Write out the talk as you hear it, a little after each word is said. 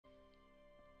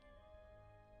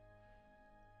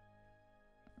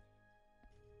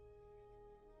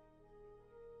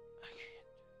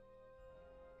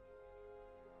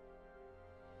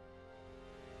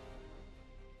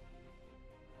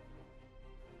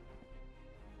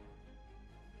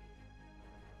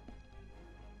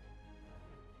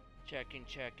Checking,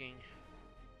 checking.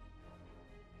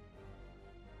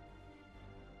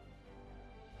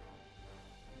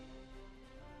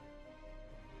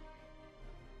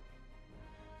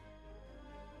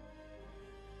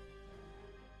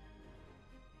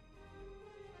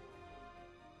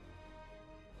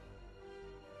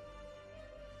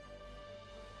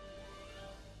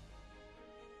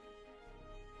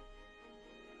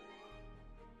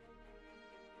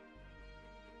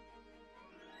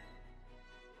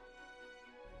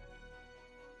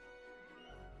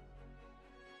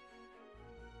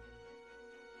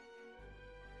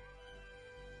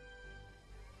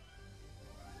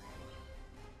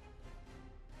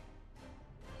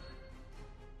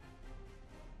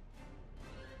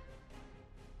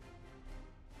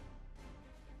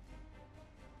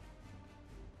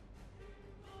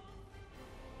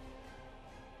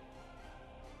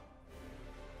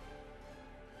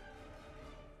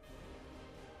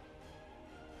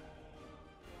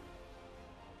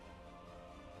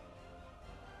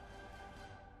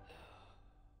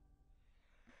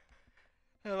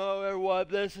 Hello everyone,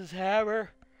 this is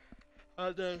Hammer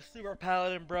of the Super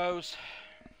Paladin Bros.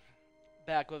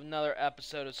 Back with another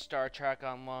episode of Star Trek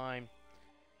Online.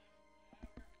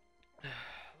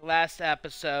 Last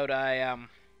episode I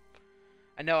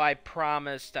know I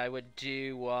promised I would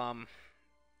do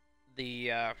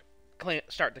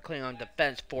start the Klingon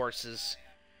Defense Forces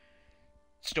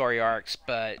story arcs,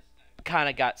 but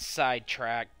kinda got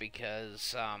sidetracked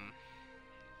because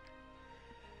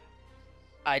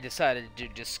I decided to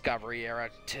do Discovery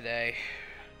Era today.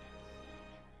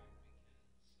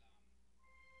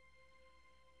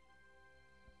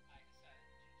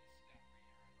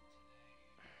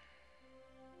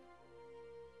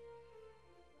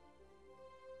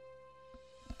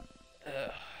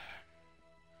 Ugh.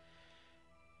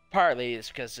 Partly it's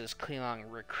because this Klingon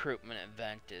recruitment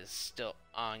event is still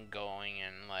ongoing,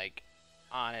 and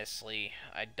honestly,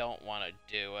 I don't want to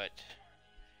do it.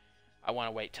 I want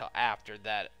to wait till after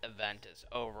that event is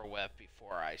over with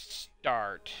before I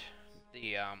start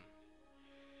the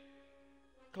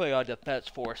Klingon Defense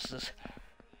Forces.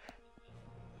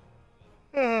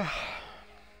 Had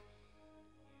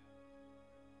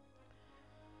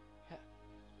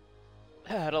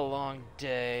a long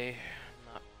day.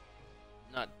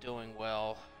 Not doing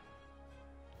well.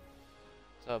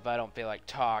 So if I don't feel like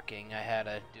talking, I had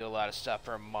to do a lot of stuff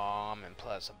for Mom, and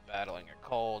plus I'm battling a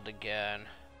cold again.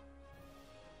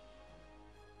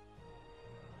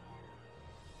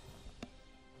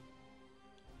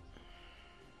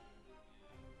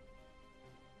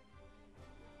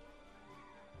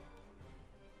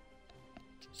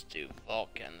 Let's do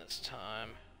Vulcan this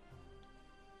time.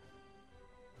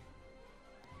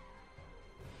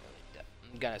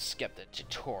 I'm gonna skip the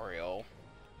tutorial.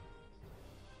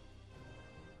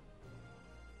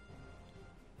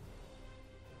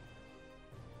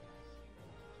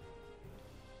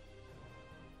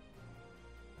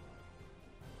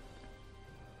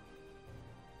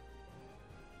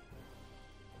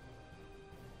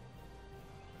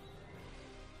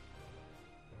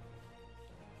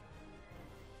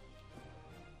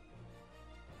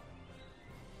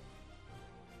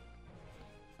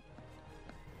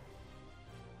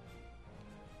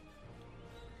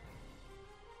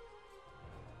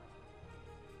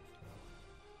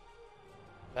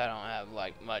 I don't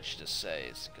have much to say.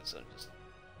 It's because I'm just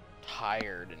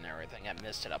tired and everything. I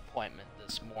missed an appointment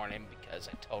this morning because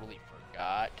I totally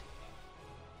forgot.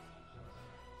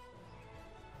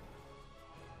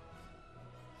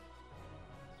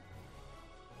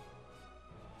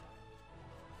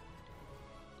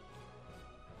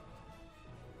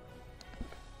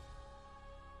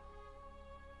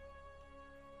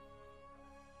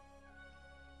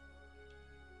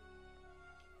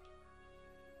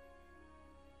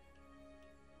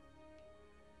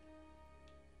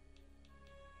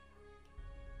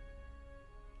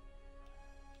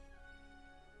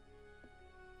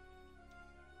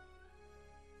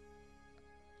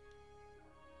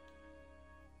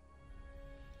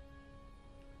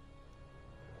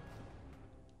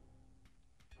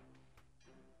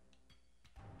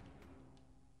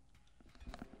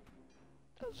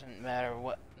 Doesn't matter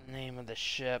what name of the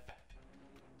ship.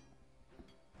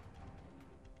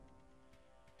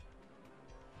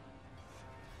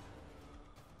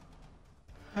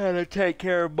 I had to take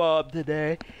care of Mom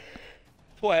today.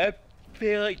 That's why I'm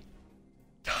feeling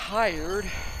tired.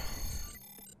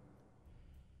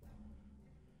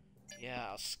 Yeah,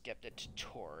 I'll skip the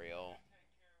tutorial.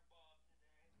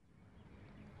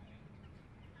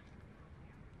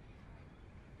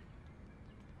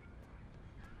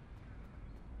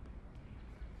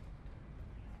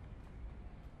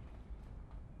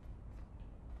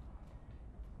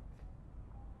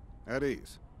 At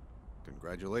ease.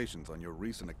 Congratulations on your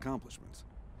recent accomplishments.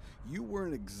 You were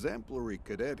an exemplary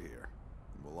cadet here,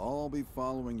 and we'll all be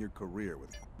following your career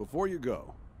with you. Before you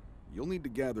go, you'll need to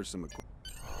gather some equipment.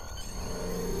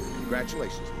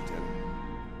 Congratulations, Lieutenant.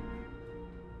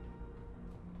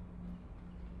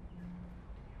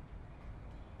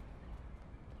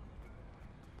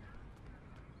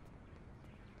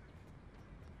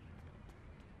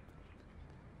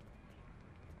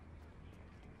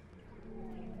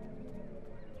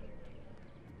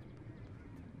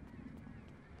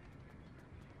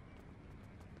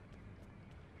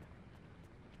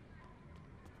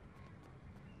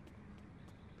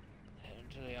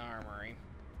 To the armory,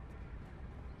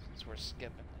 since we're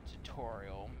skipping the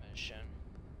tutorial mission.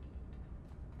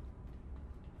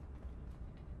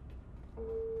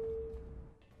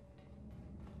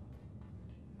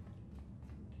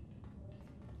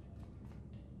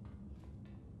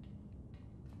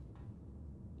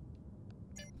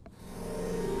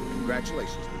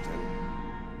 Congratulations, Lieutenant.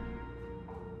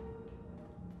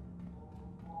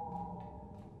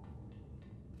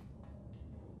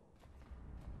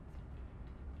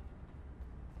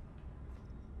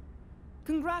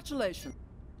 Congratulations.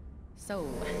 So, you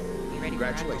ready for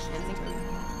Congratulations, Admiral Kensington? Lieutenant.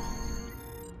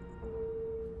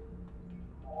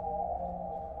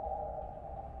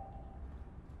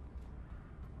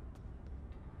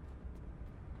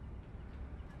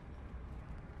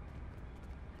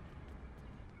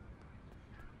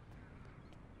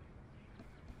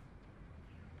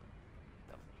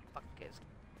 The fuck is...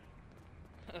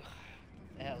 Ugh,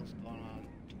 what the hell's going on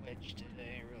Twitch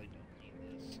today? I really don't need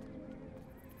this.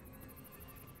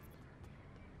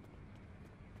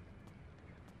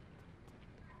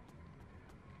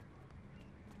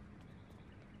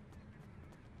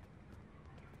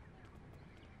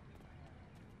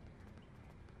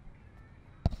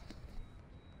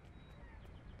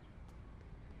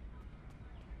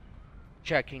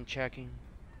 Checking.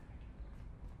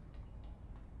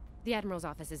 The Admiral's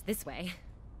office is this way.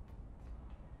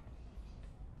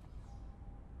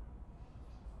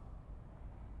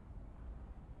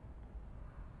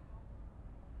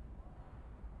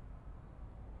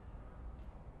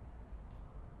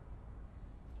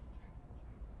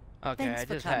 Okay, Thanks I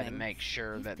for just had to coming. make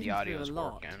sure You've that been the audio's through a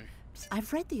lot. working.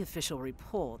 I've read the official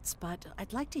reports, but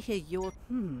I'd like to hear your...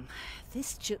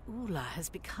 This Ja'ula has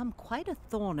become quite a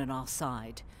thorn in our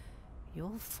side.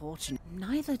 You're fortunate.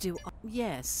 Neither do I.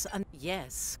 Yes, and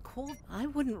yes, I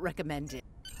wouldn't recommend it.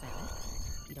 Well,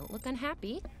 you don't look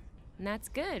unhappy. And that's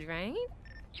good, right?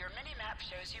 Your mini-map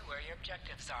shows you where your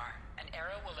objectives are. An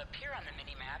arrow will appear on the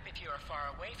mini-map if you are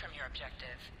far away from your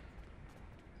objective.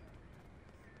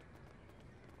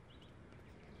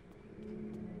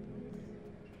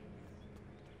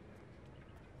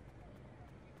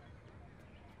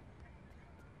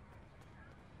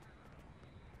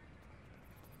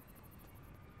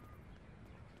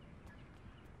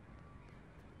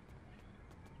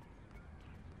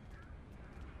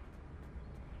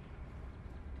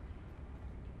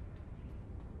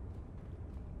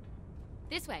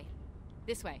 This way.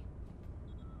 This way.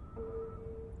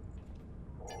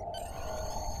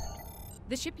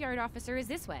 The shipyard officer is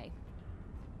this way.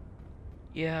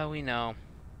 Yeah, we know.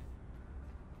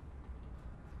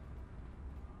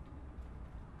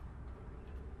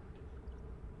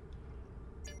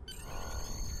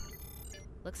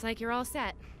 Looks like you're all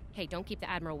set. Hey, don't keep the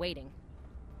Admiral waiting.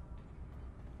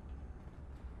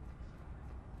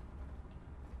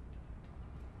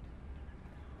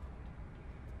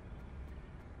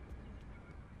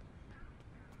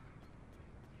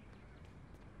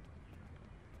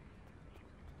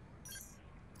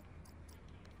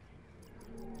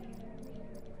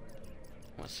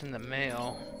 What's in the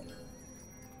mail?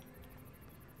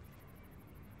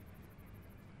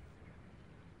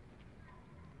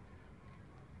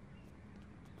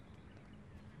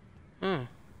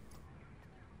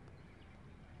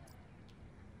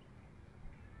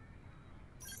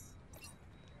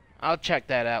 I'll check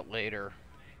that out later.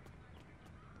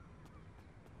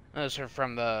 Those are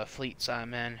from the fleets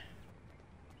I'm in.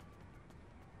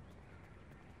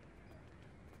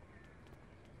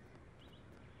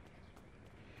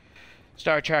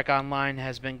 Star Trek Online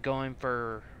has been going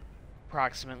for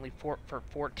approximately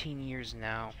 14 years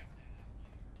now.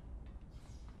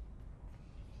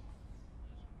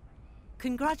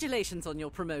 Congratulations on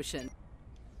your promotion.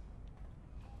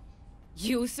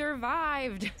 You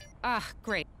survived! Ah,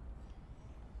 great.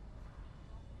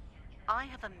 I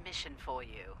have a mission for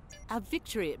you. Our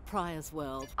victory at Pryor's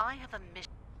World. I have a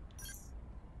mission.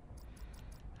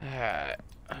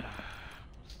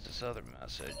 What's this other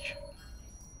message?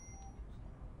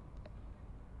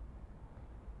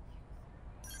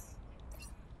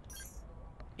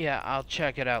 Yeah, I'll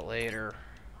check it out later.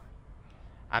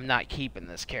 I'm not keeping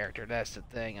this character, that's the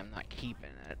thing, I'm not keeping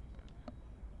it.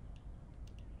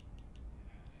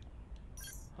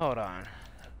 Hold on.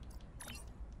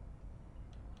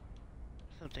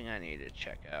 Something I need to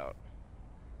check out.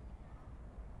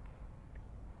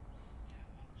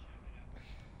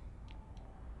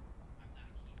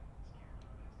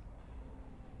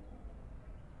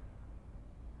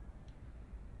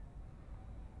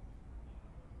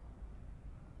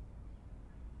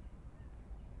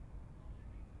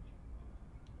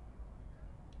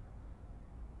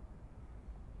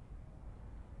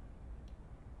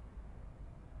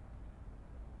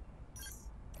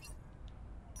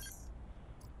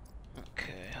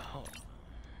 Okay, hold on.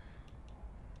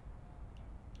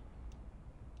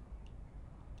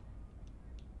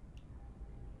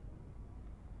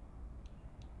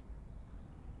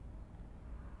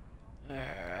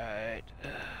 Alright.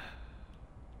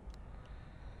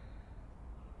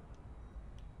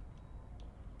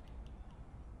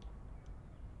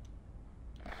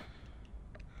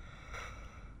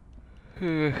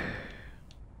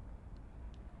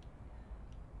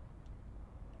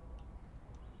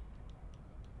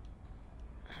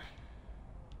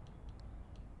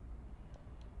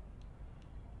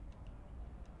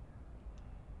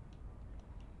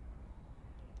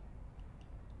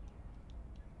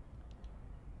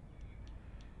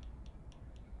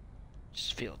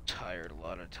 Just feel tired a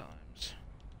lot of times.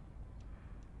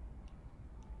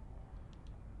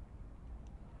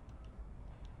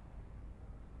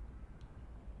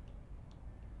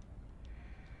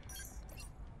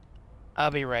 I'll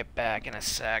be right back in a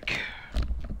sec.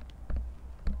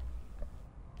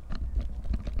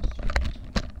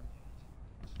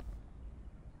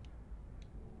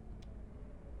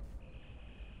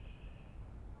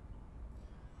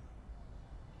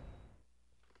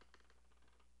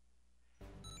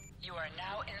 You are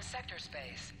now in sector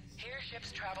space. Here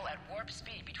ships travel at warp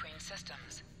speed between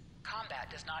systems.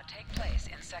 Combat does not take place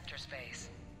in sector space.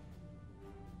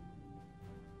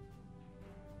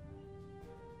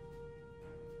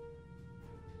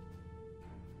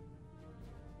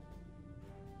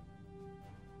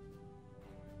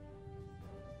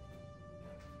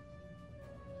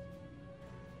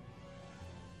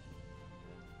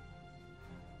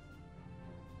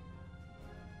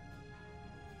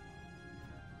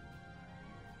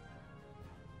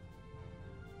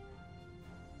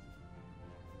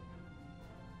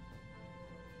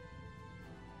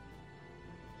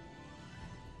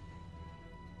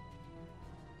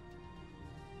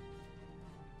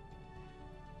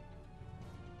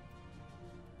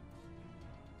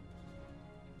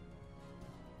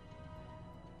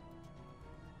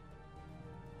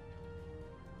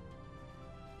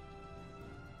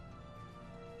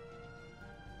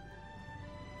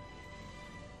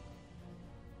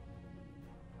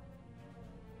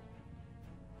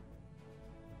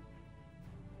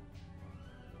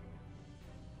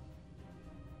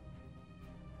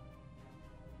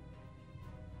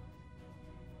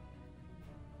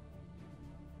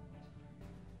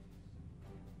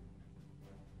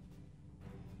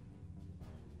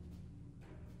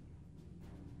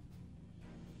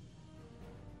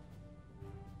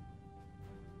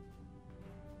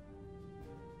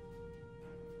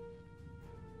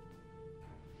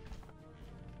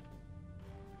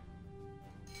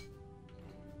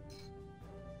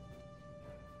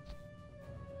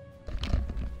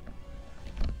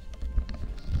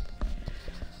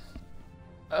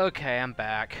 Okay, I'm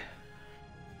back.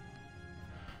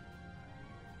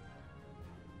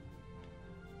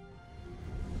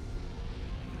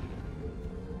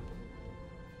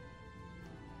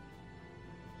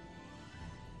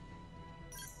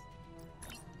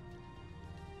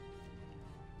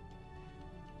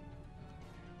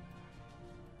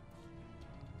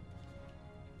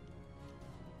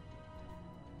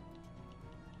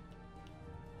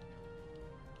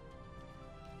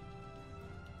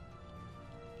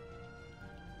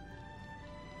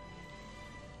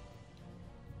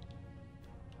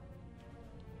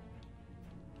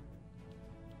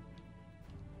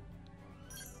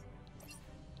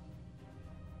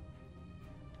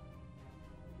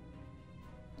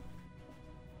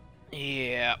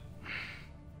 Yeah.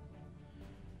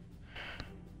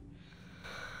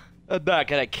 I'm not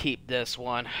gonna keep this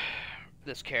one.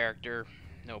 This character.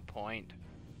 No point.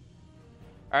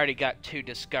 I already got 2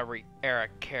 Discovery era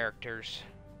characters.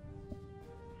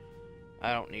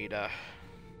 I don't need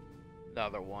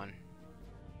another one.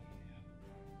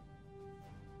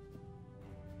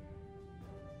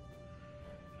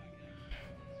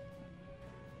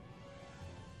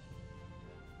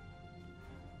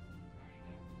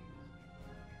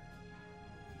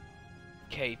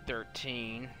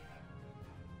 K-13.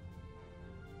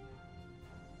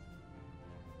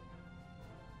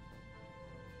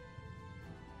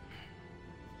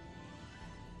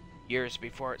 Years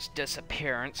before its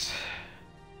disappearance.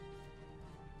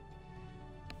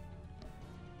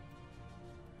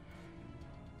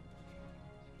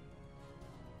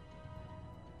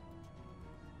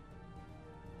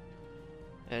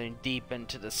 And deep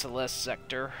into the Celeste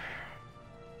sector.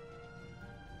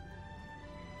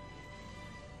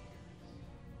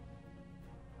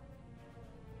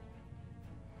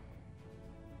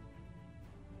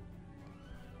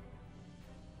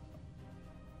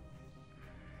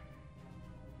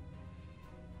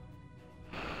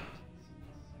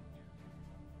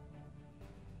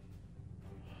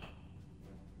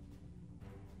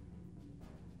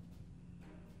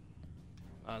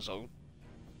 So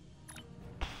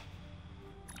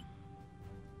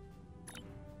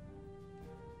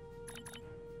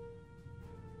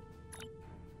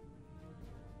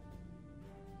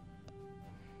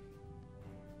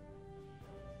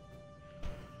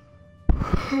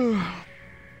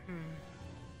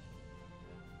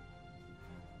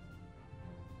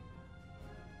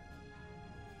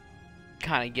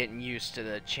kind of getting used to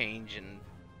the change in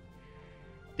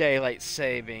daylight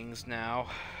savings now.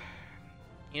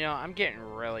 You know, I'm getting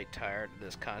really tired of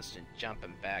this constant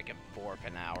jumping back and forth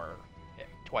an hour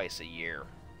twice a year.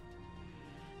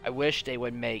 I wish they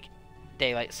would make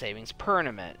daylight savings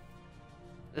permanent.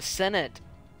 The Senate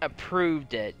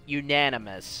approved it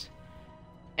unanimous,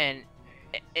 and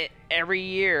every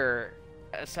year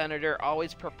a senator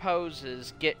always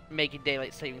proposes making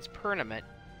daylight savings permanent,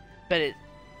 but it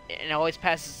always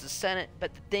passes the Senate.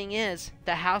 But the thing is,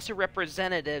 the House of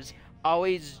Representatives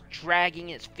always dragging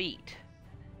its feet.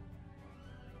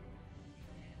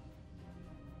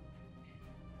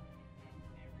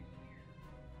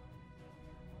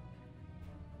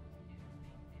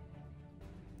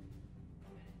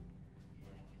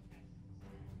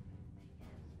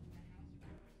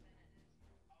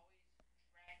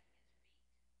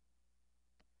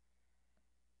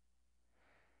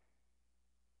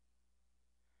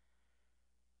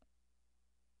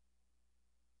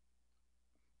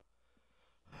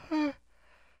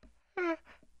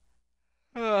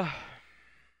 Ugh.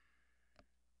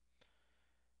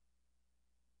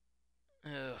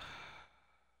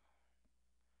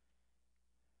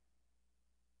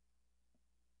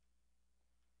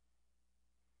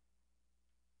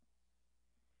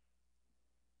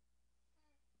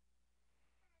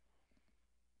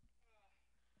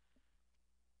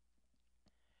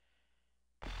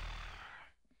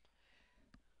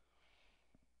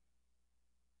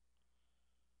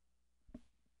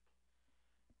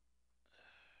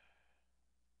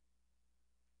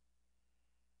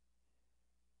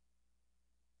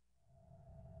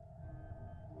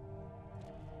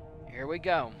 Here we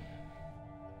go.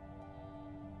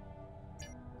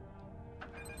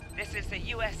 This is the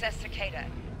USS Cicada.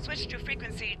 Switch to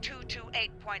frequency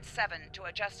 228.7 to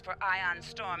adjust for ion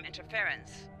storm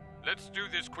interference. Let's do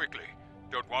this quickly.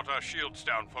 Don't want our shields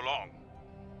down for long.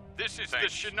 This is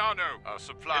Thanks. the Shinano. Our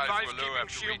supplies Advise were low keeping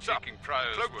after shields up. retaking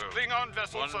Pryor's Cloaked world. Klingon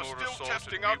vessels One are more still assault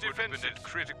testing and our we would have defenses. been at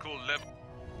critical level.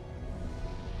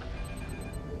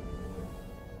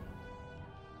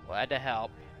 Glad to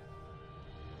help.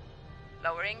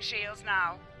 Lowering shields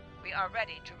now. We are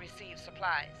ready to receive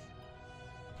supplies.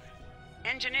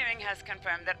 Engineering has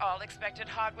confirmed that all expected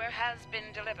hardware has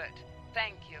been delivered.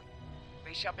 Thank you.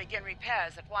 We shall begin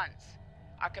repairs at once.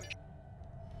 Our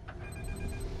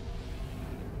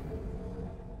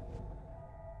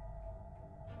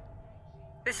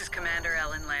This is Commander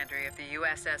Ellen Landry of the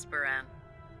USS Buran.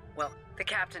 Well, the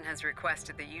captain has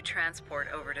requested that you transport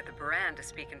over to the Buran to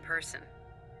speak in person.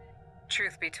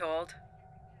 Truth be told,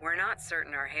 we're not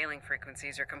certain our hailing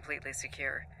frequencies are completely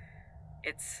secure.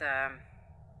 It's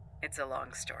a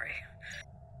long story.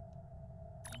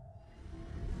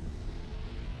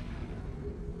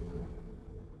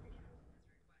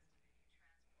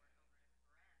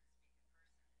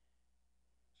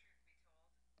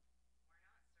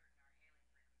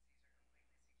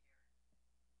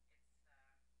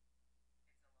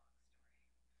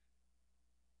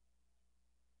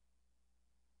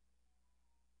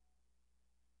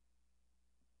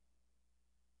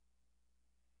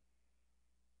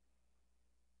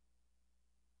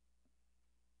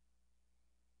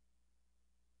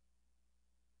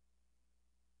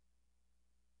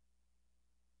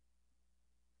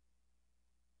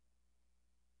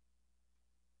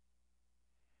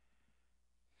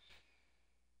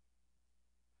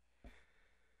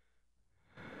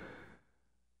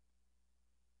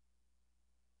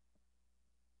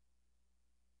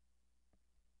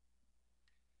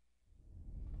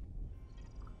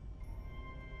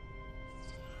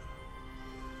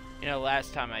 You know,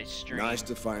 last time I streamed, Nice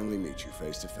to finally meet you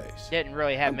face to face. didn't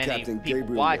really have I'm many Captain people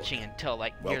Gabriel watching Lorca. until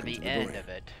like Welcome near to the the end Brand. of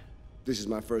it. This is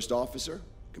my first officer,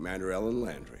 Commander Ellen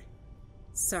Landry.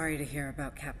 Sorry to hear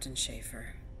about Captain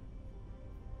Schaefer.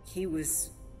 He was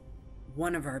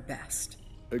one of our best.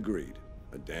 Agreed.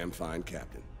 A damn fine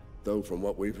captain. Though from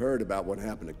what we've heard about what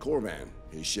happened at Corvan,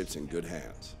 his ship's in good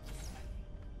hands.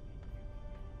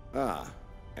 Ah,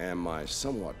 and my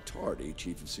somewhat tardy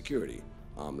Chief of Security,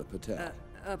 Amna Patel.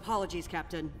 Apologies,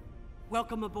 Captain.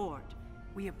 Welcome aboard.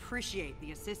 We appreciate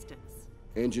the assistance.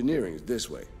 Engineering's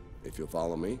this way, if you'll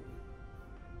follow me.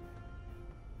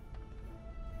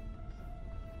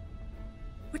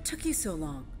 What took you so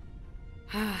long?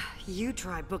 You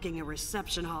try booking a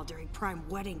reception hall during prime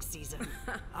wedding season.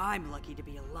 I'm lucky to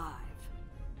be alive.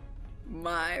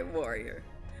 My warrior.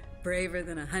 Braver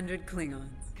than 100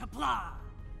 Klingons. Kapla!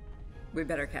 We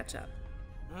better catch up.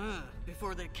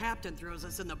 Before the captain throws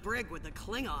us in the brig with the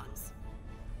Klingons.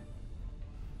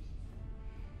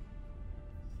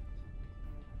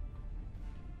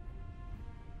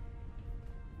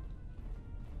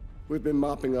 We've been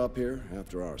mopping up here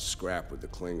after our scrap with the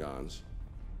Klingons.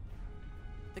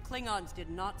 The Klingons did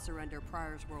not surrender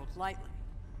Pryor's world lightly.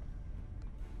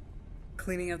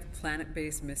 Cleaning up the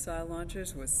planet-based missile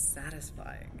launchers was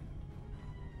satisfying.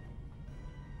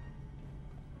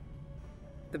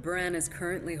 The Bran is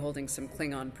currently holding some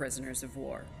Klingon prisoners of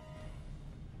war.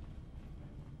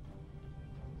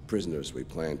 Prisoners we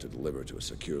plan to deliver to a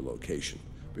secure location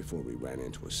before we ran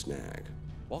into a snag.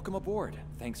 Welcome aboard.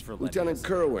 Thanks for letting Lieutenant us...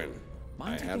 Kerwin,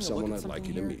 Mind I taking have a look someone at I'd like something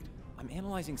you to here? meet. I'm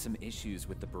analyzing some issues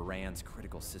with the Baran's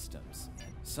critical systems.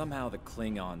 Somehow the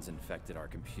Klingons infected our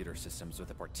computer systems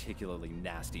with a particularly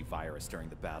nasty virus during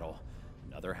the battle.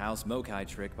 Another House Mokai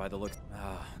trick by the looks...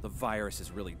 the virus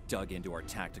has really dug into our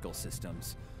tactical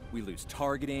systems. We lose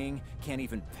targeting, can't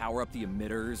even power up the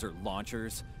emitters or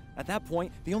launchers. At that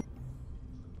point, the only...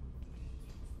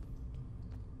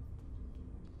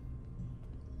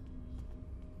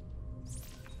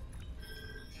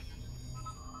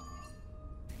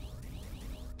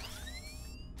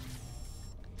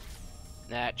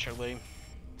 Naturally.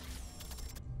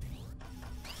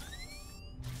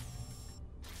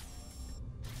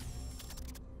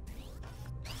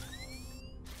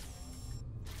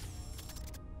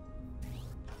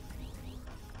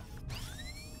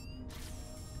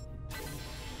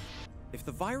 If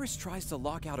the virus tries to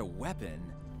lock out a weapon,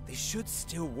 they should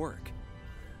still work.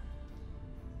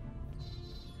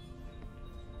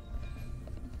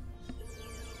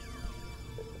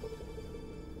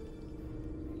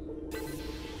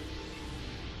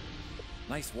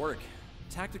 Nice work.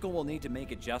 Tactical will need to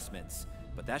make adjustments,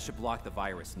 but that should block the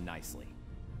virus nicely.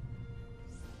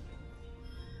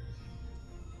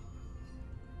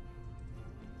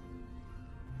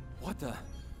 What the?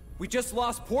 We just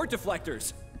lost port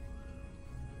deflectors!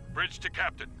 Bridge to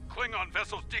Captain. Klingon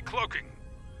vessels decloaking.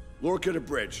 Lorca to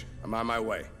bridge. I'm on my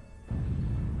way.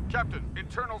 Captain,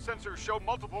 internal sensors show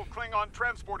multiple Klingon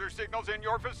transporter signals in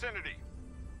your vicinity.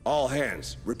 All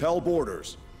hands, repel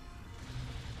boarders.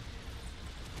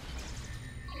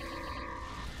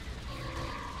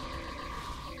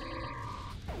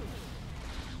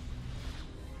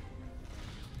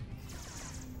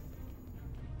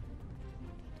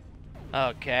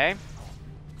 Okay.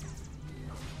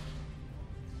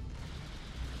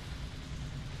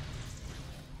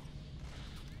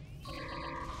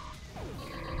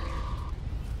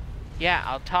 Yeah,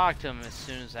 I'll talk to him as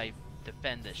soon as I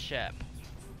defend the ship.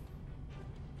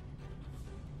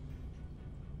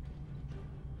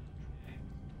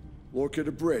 Lorca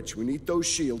to bridge. We need those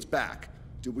shields back.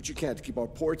 Do what you can to keep our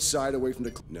port side away from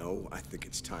the... No, I think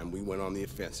it's time we went on the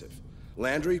offensive.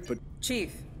 Landry, put...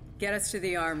 Chief, get us to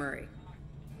the armory.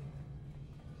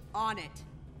 On it.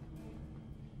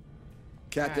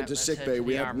 Captain Alright, to let's sickbay. head to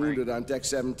We the have armory. wounded on deck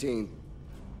 17.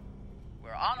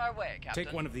 We're on our way, Captain.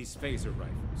 Take one of these phaser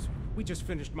rifles. We just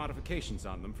finished modifications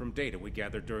on them from data we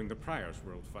gathered during the Pryor's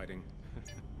World fighting.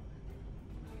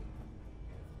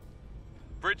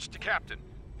 Bridge to Captain.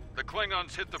 The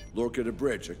Klingons hit the... Lorca to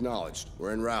bridge. Acknowledged.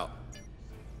 We're en route.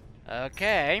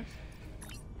 Okay.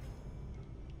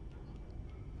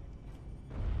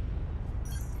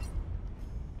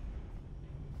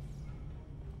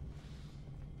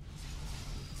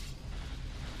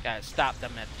 Gotta stop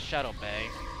them at the shuttle bay.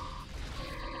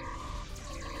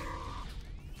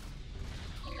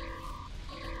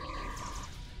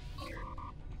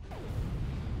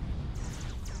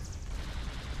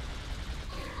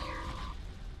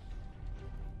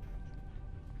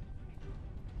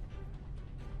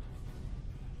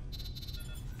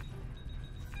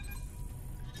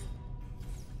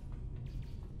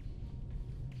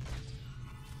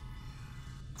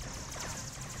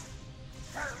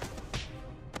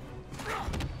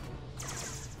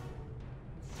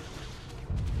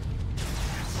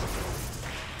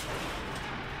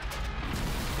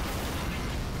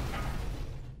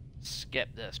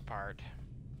 skip this part.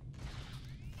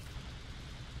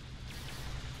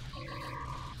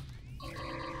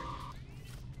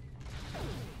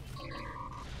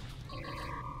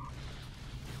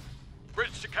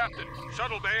 Bridge to Captain.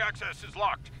 Shuttle bay access is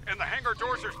locked, and the hangar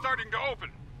doors are starting to open.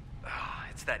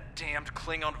 It's that damned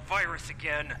Klingon virus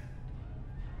again.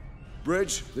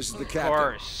 Bridge, this is the captain. Of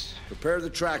course. Prepare the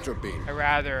tractor beam. A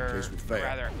rather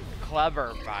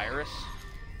clever virus.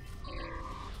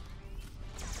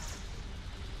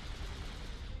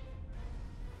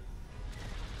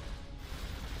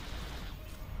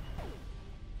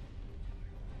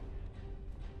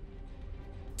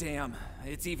 Damn,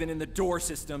 it's even in the door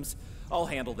systems. I'll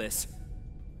handle this.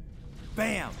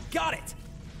 Bam! Got it!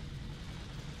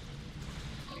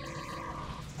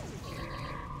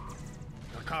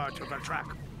 The car to the track.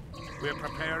 We're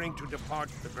preparing to depart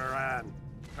the Buran.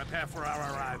 Prepare for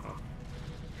our arrival.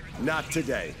 Not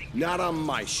today. Not on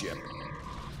my ship.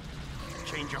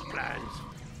 Change of plans.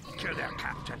 Kill their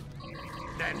captain.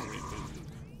 Then we leave.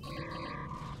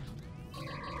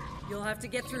 You'll have to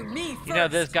get through me first. You know,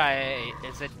 this guy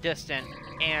is a distant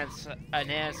an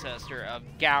ancestor of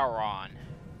Gowron.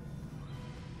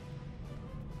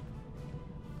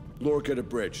 Lorca to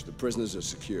bridge. The prisoners are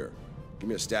secure. Give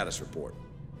me a status report.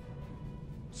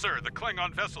 Sir, the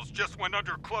Klingon vessels just went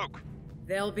under cloak.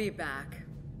 They'll be back.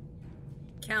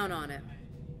 Count on it.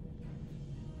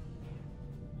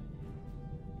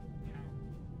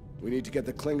 We need to get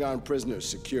the Klingon prisoners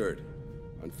secured.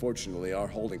 Unfortunately, our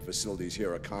holding facilities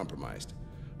here are compromised.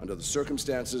 Under the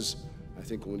circumstances, I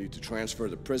think we'll need to transfer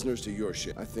the prisoners to your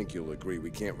ship. I think you'll agree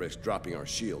we can't risk dropping our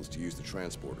shields to use the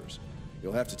transporters.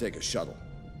 You'll have to take a shuttle.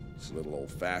 It's a little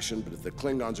old-fashioned, but if the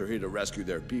Klingons are here to rescue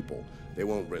their people, they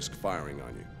won't risk firing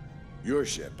on you. Your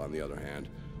ship, on the other hand,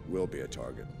 will be a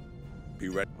target. Be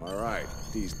ready. All right,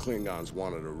 these Klingons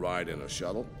wanted to ride in a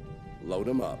shuttle. Load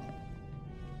them up.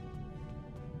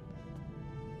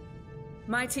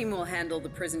 My team will handle the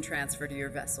prison transfer to your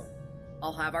vessel.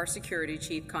 I'll have our security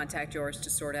chief contact yours to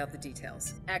sort out the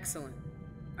details. Excellent.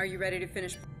 Are you ready to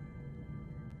finish?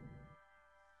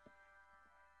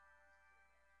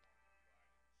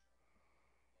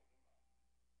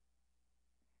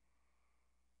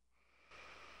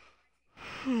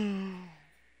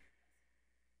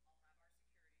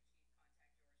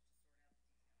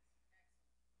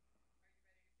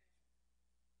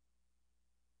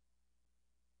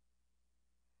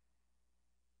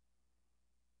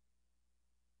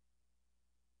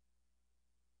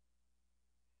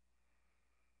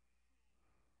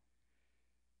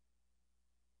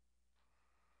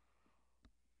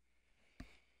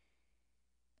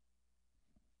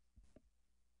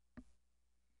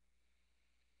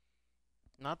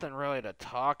 Nothing really to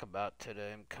talk about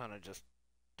today. I'm kind of just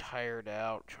tired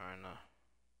out trying to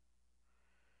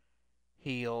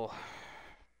heal.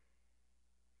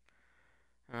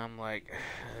 And I'm like...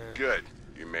 Good.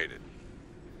 You made it.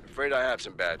 Afraid I have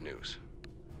some bad news.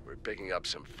 We're picking up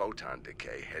some photon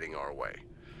decay heading our way.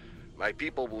 My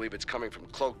people believe it's coming from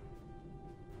Cloak.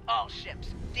 All ships,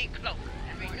 decloak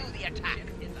and renew the attack.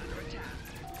 Is under attack.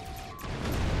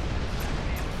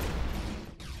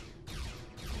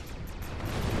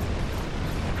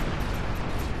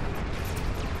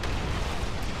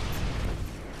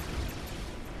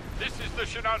 This is the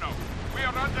Shinano. We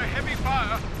are under heavy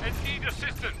fire and need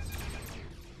assistance.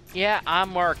 Yeah,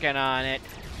 I'm working on it.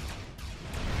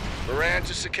 Buran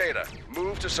to Cicada.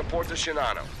 Move to support the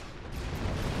Shinano.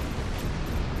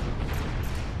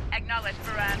 Acknowledge,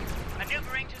 Buran.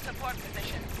 Maneuvering to support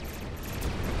position.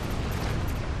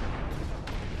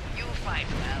 You fight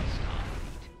well,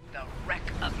 Starfleet. The wreck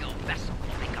of your vessel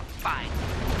will make a fine.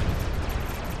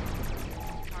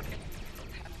 Target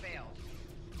have failed.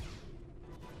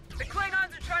 The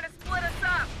Klingons are trying to split us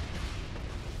up!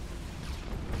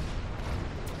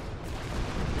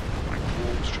 Like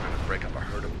wolves trying to break up a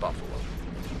herd of buffalo.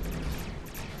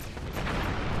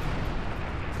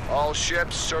 All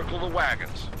ships, circle the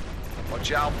wagons.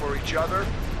 Watch out for each other,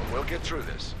 and we'll get through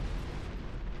this.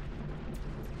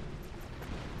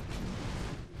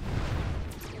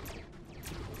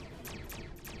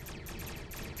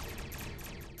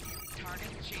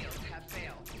 Target's shields have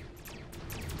failed.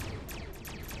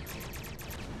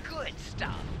 Good,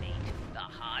 Starfleet. The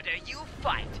harder you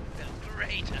fight, the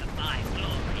greater my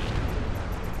glory.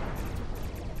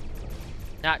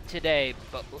 Not today,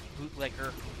 but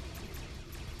bootlicker.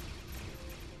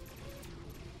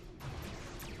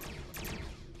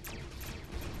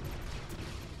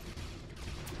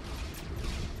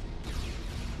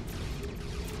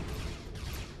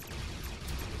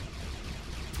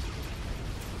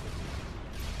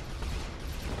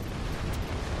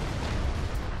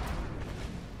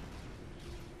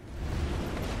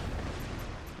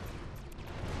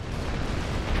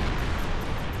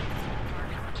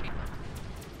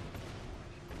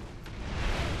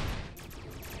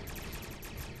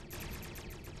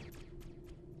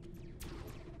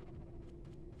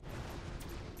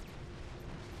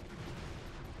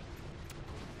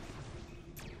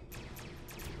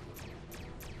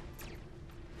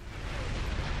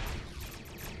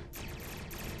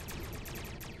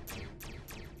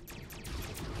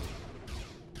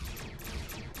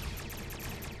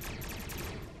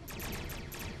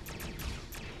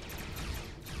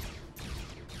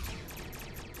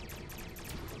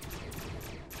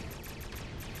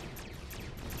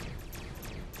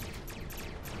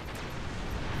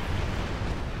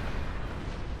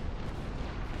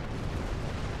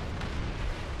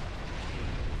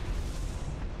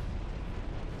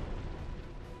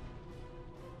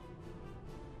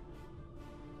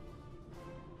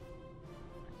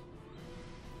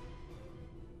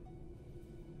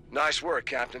 Nice work,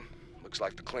 Captain. Looks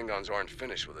like the Klingons aren't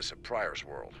finished with us at Pryor's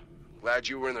World. Glad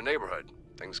you were in the neighborhood.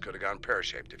 Things could have gone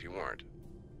pear-shaped if you weren't.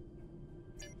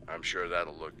 I'm sure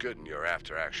that'll look good in your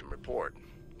after-action report.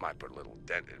 Might put a little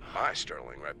dent in my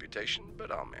sterling reputation,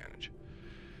 but I'll manage.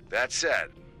 That said,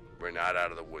 we're not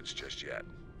out of the woods just yet.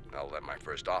 I'll let my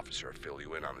first officer fill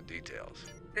you in on the details.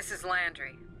 This is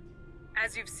Landry.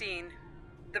 As you've seen,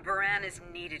 the Baran is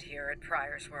needed here at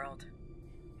Pryor's World.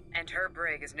 And her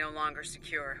brig is no longer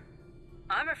secure.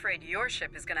 I'm afraid your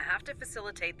ship is gonna have to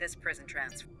facilitate this prison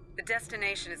transfer. The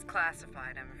destination is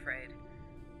classified, I'm afraid.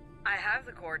 I have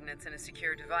the coordinates in a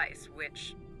secure device,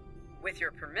 which, with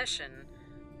your permission,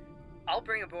 I'll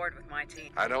bring aboard with my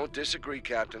team. I don't disagree,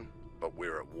 Captain, but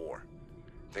we're at war.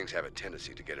 Things have a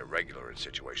tendency to get irregular in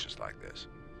situations like this.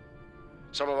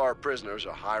 Some of our prisoners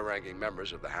are high-ranking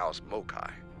members of the House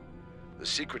Mokai. The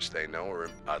secrets they know are...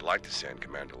 I'd like to send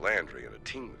Commander Landry and a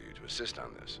team with you to assist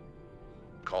on this.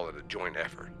 Call it a joint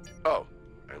effort. Oh,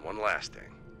 and one last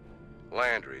thing.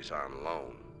 Landry's on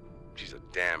loan. She's a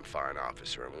damn fine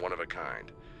officer and one of a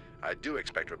kind. I do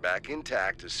expect her back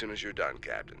intact as soon as you're done,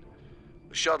 Captain.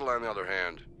 The shuttle, on the other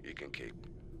hand, you can keep.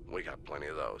 We got plenty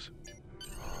of those.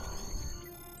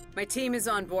 My team is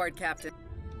on board, Captain.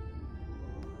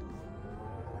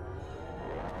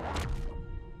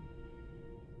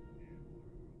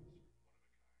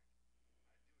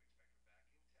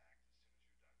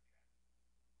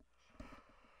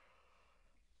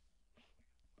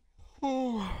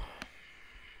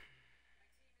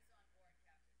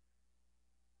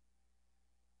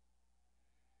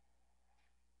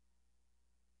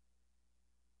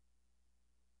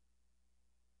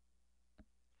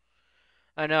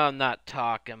 I know I'm not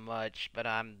talking much, but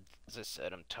as I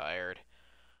said, I'm tired.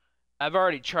 I've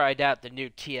already tried out the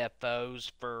new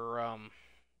TFOs for,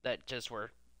 that just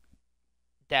were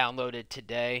downloaded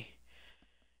today.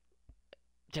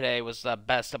 Today was the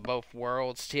Best of Both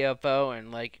Worlds TFO,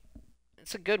 and, like,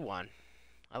 it's a good one.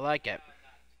 I like it.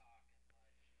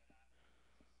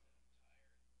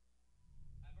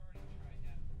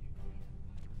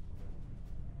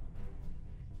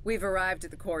 We've arrived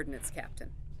at the coordinates, Captain.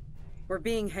 We're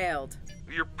being hailed.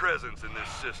 Your presence in this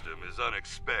system is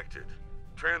unexpected.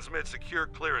 Transmit secure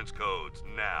clearance codes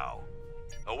now.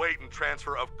 Awaiting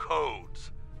transfer of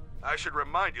codes. I should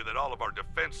remind you that all of our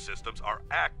defense systems are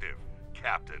active,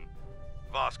 Captain.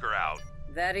 Vosker out.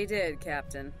 That he did,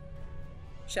 Captain.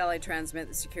 Shall I transmit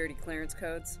the security clearance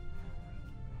codes?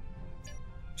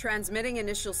 Transmitting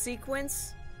initial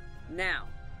sequence now.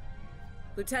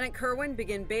 Lieutenant Kerwin,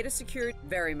 begin beta security.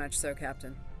 Very much so,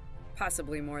 Captain.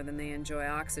 Possibly more than they enjoy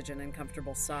oxygen and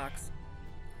comfortable socks.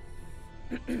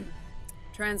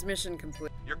 Transmission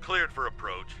complete. You're cleared for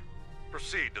approach.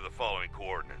 Proceed to the following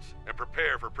coordinates and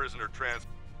prepare for prisoner trans...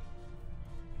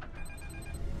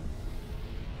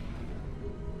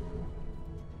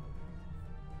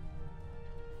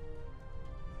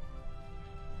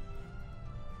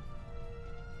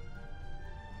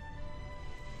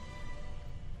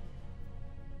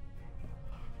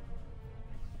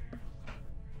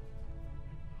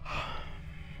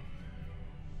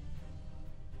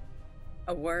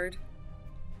 A word,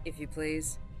 if you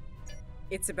please.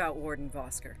 It's about Warden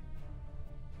Vosker.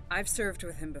 I've served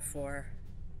with him before,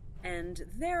 and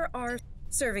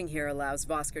serving here allows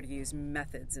Vosker to use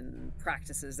methods and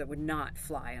practices that would not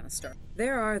fly on a star.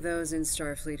 There are those in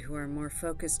Starfleet who are more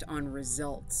focused on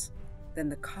results than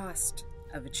the cost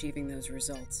of achieving those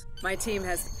results. My team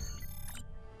has...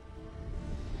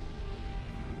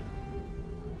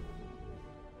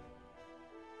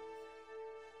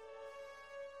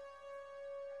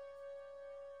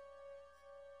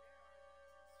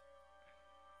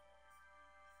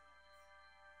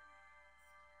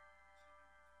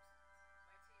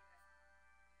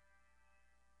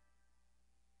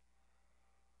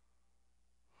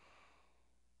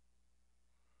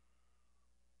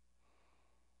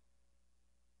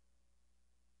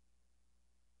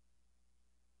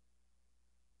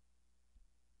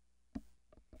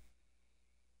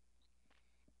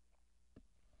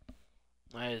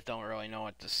 I just don't really know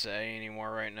what to say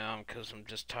anymore right now because I'm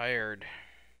just tired.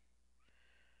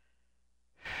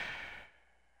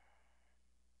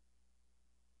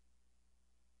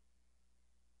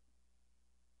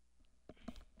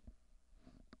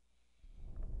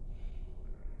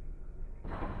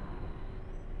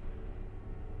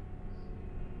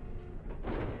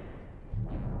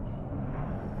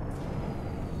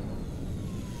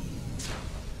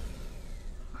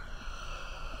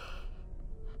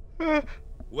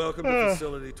 Welcome to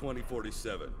Facility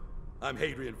 2047. I'm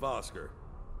Hadrian Vosker.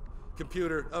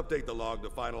 Computer, update the log to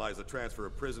finalize the transfer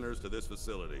of prisoners to this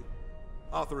facility.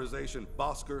 Authorization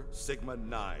Vosker Sigma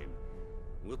 9.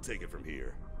 We'll take it from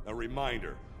here. A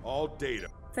reminder, all data...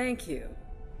 Thank you.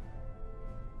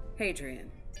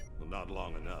 Hadrian. Well, not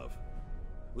long enough.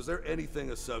 Was there anything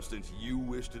of substance you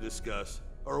wish to discuss,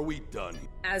 or are we done?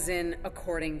 As in,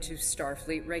 according to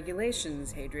Starfleet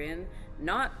regulations, Hadrian,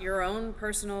 not your own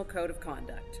personal code of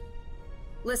conduct.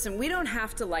 Listen, we don't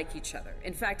have to like each other.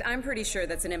 In fact, I'm pretty sure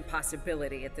that's an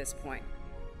impossibility at this point.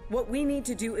 What we need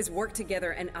to do is work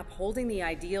together in upholding the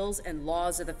ideals and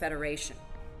laws of the Federation.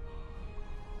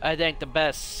 I think the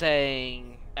best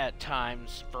saying at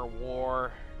times for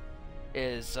war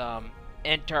is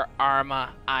inter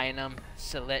arma einem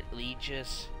silet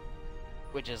legis,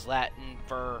 which is Latin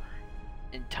for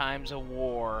in times of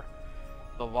war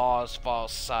the laws fall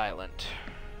silent.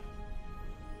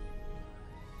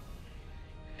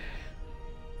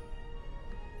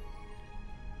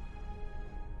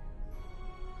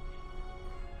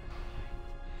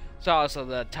 It's also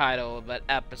the title of an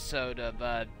episode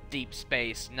of Deep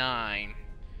Space Nine,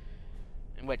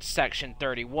 in which Section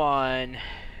 31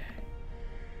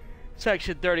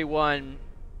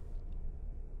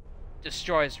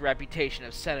 destroys the reputation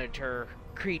of Senator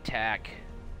Kretak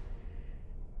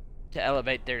to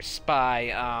elevate their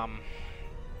spy,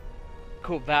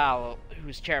 Koval,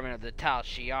 who's chairman of the Tal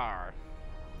Shiar,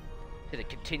 to the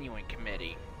Continuing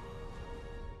Committee.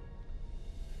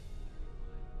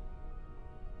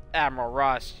 Admiral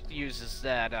Ross uses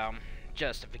that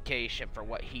justification for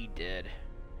what he did,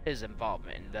 his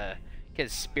involvement in the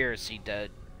conspiracy to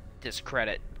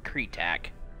discredit Kretak.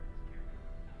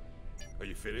 Are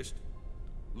you finished?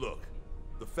 Look,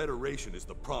 the Federation is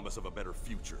the promise of a better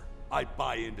future. I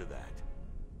buy into that.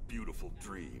 Beautiful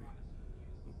dream.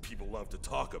 People love to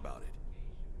talk about it.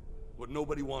 What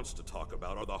nobody wants to talk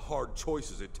about are the hard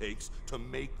choices it takes to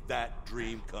make that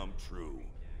dream come true.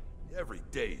 Every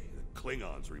day,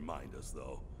 Klingons remind us,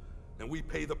 though. And we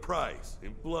pay the price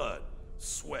in blood,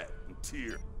 sweat, and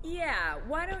tears. Yeah,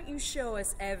 why don't you show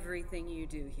us everything you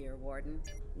do here, Warden?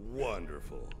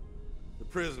 Wonderful. The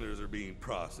prisoners are being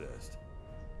processed.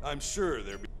 I'm sure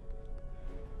they're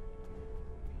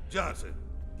Johnson,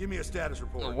 give me a status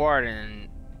report. The Warden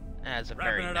has a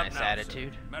very nice now,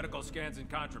 attitude. Sir. Medical scans and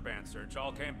contraband search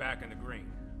all came back in the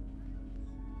green.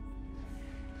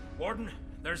 Warden,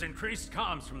 there's increased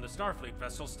comms from the Starfleet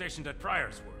vessel stationed at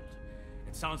Pryor's World.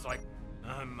 It sounds like...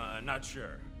 I'm not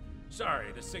sure.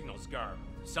 Sorry, the signal's garbled.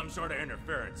 Some sort of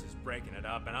interference is breaking it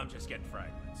up, and I'm just getting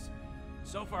fragments.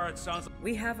 So far, it sounds like...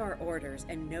 We have our orders,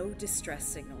 and no distress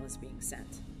signal is being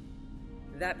sent.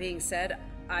 That being said,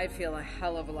 I'd feel a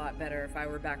hell of a lot better if I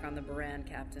were back on the Baran,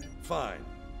 Captain. Fine.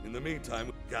 In the meantime,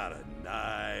 we've got a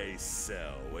nice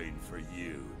cell waiting for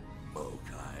you,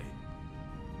 Mokai.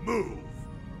 Move!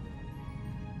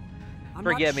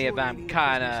 Forgive me if I'm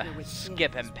kinda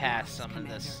skipping past some of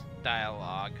this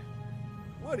dialogue.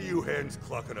 What are you hens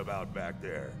clucking about back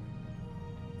there?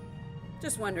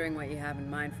 Just wondering what you have in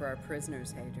mind for our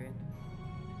prisoners, Hadrian.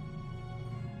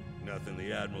 Nothing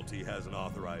the Admiralty hasn't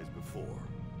authorized before.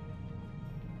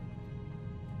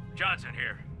 Johnson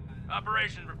here.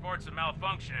 Operation reports a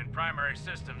malfunction in primary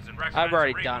systems and recommends... I've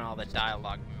already done all the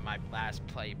dialogue in my last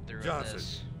playthrough Johnson, of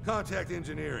this. Contact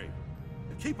engineering.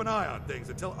 And keep an eye on things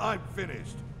until I'm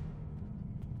finished.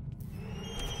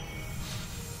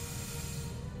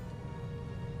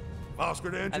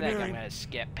 Vosker to engineering. I think I'm gonna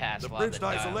skip past the a lot of bridge the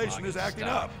isolation is acting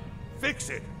stuff. up. Fix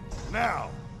it. Now.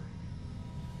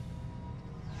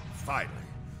 Finally.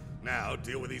 Now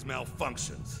deal with these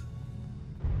malfunctions.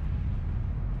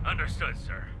 Understood,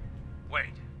 sir.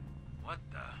 Wait. What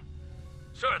the...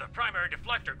 Sir, the primary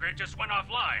deflector grid just went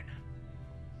offline.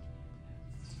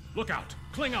 Look out!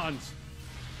 Klingons!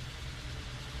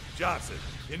 Johnson,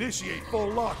 initiate full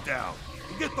lockdown.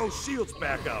 And get those shields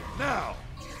back up, now!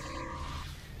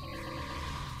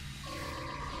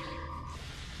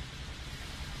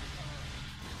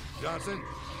 Johnson?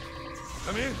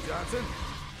 Come in, Johnson.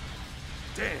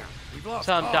 Damn, we've lost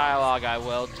Some comms. dialogue I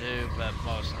will do, but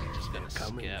most I'm just gonna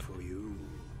Coming skip. for you.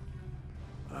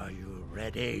 Are you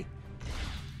ready?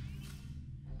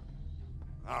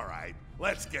 All right,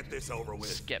 let's get this over with.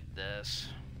 Skip this.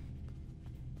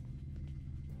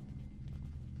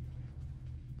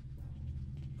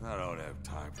 I don't have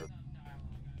time for...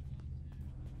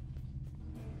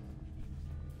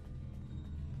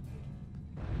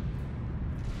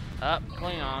 Up,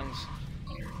 Klingons.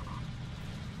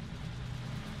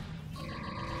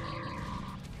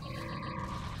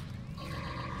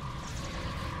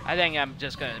 I think I'm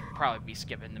just gonna probably be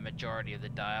skipping the majority of the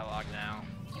dialogue now.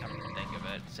 Come to think of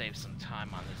it, save some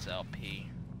time on this LP.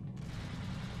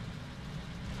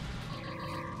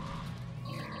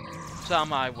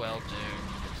 Some I will do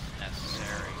if necessary.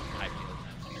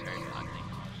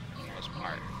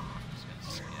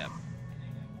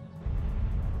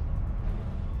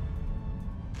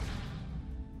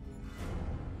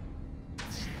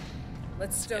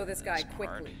 Let's stow this guy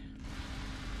quickly.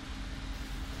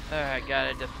 Alright,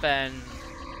 gotta defend.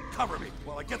 Cover me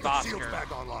while I get the shields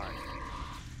back online.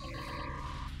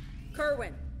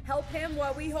 Kerwin, help him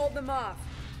while we hold them off.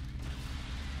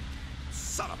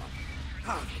 Son of a...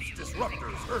 Ah, those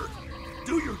disruptors hurt.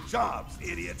 Do your jobs,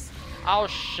 idiots. Oh,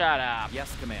 shut up.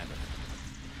 Yes, Commander.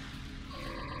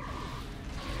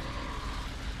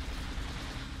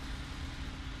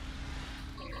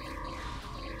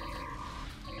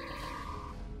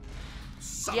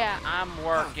 Yeah, I'm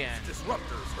working. Ah, those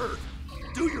disruptors hurt.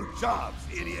 Do your jobs,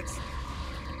 idiots.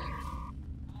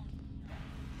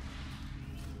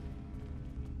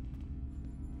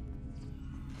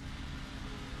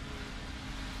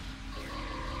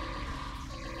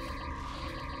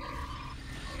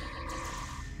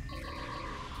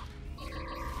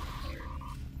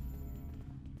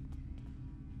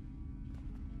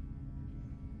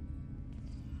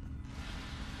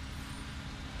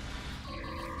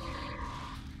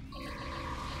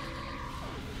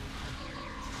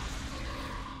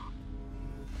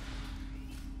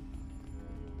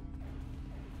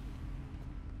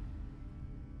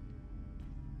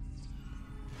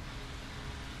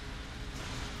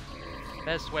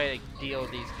 Best way to deal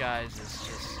with these guys is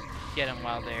just get them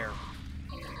while they're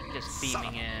just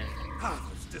beaming in. Ah,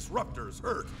 those disruptors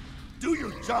hurt. Do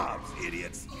your jobs,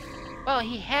 idiots. Well,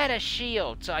 he had a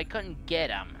shield, so I couldn't get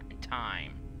him in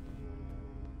time.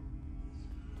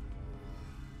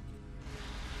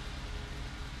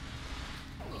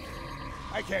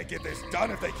 I can't get this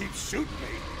done if they keep shooting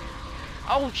me.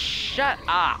 Oh, shut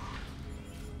up,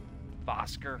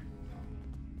 Vosker.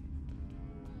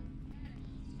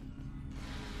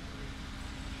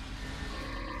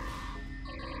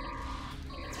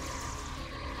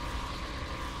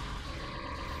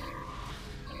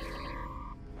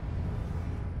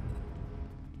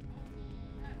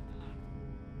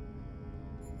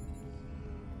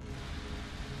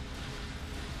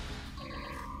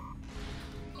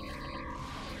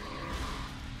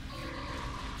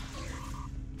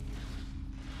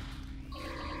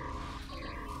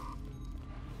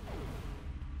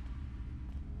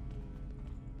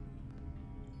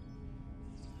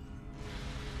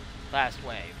 Last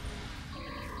wave.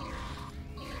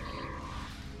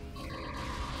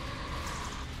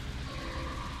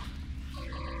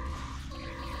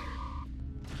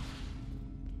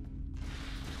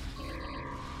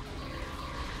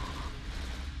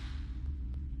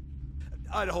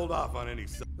 I'd hold off on any...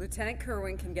 Lieutenant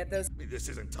Kerwin can get those... This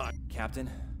isn't time. Captain?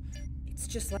 It's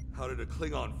just like... How did a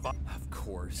Klingon... Of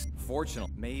course.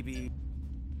 Fortunately, maybe...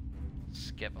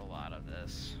 Skip a lot of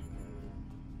this.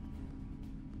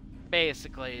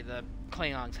 Basically, the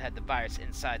Klingons had the virus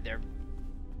inside their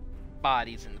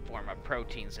bodies in the form of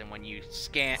proteins, and when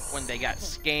they got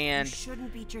scanned,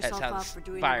 that's how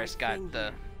the virus got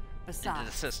into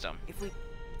the system.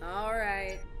 All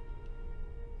right.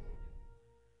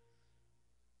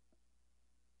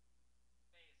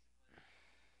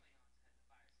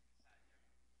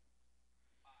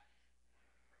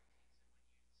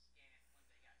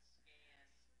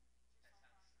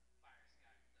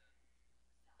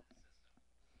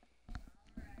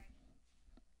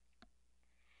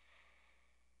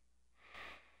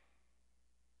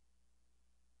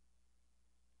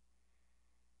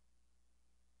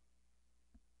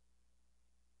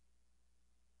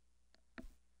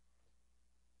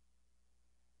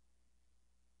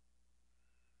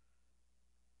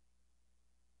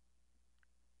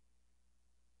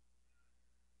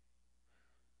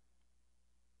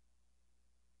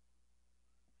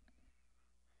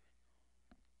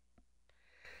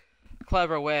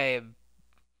 Clever way of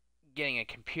getting a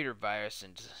computer virus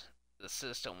into the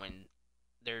system when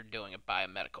they're doing a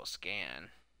biomedical scan.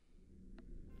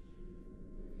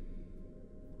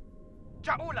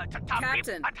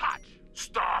 Captain! Attach!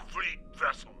 Starfleet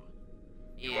vessel.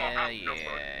 You are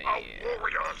outnumbered. Our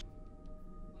warriors.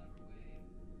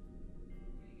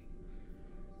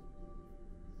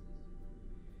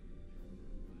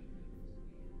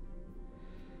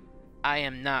 I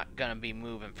am not gonna be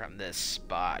moving from this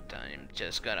spot. I'm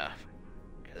just gonna,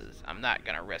 because I'm not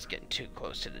gonna risk getting too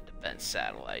close to the defense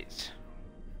satellites.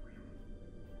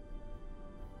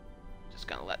 Just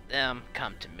gonna let them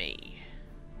come to me.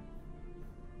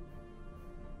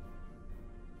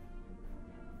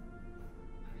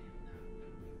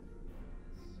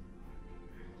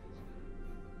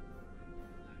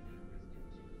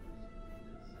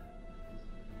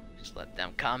 Just let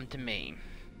them come to me.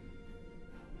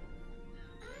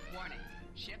 Warning,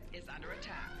 ship is under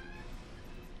attack.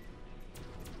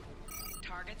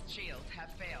 Target's shields have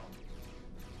failed.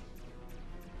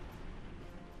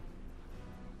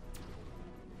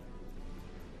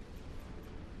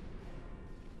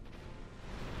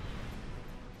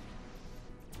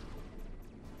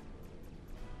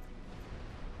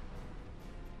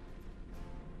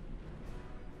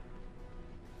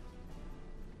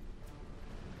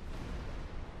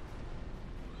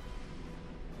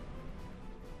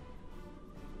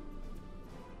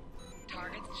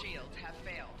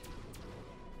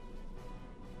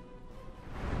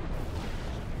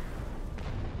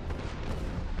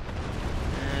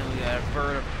 a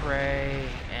bird of prey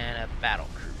and a battle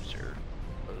cruiser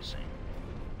closing.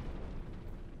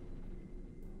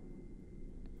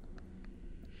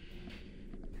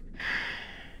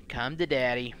 Come to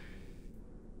daddy.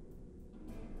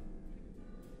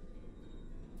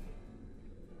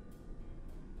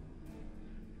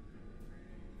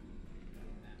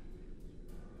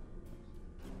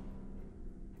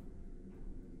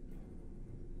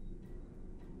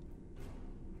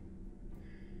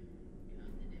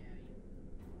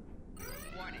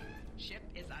 Warning, ship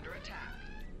is under attack.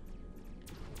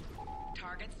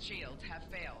 Target's shields have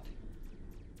failed.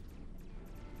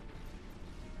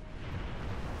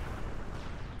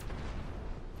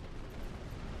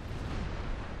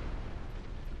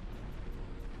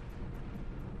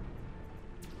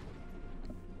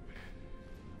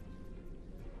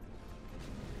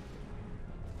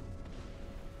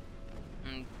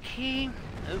 Okay.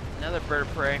 Oop, another bird of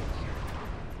prey.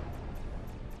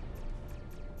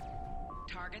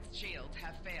 Target's shields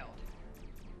have failed.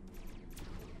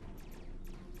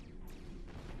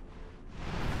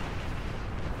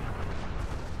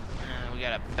 We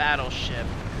got a battleship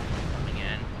coming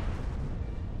in.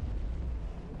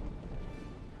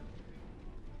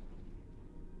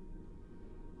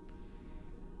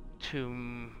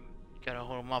 Gotta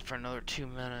hold them off for another 2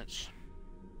 minutes.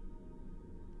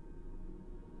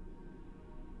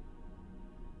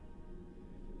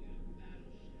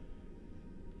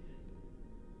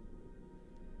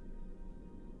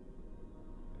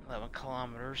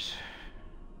 Kilometers.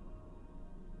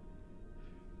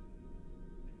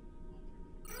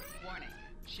 Warning,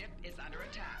 ship is under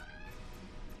attack.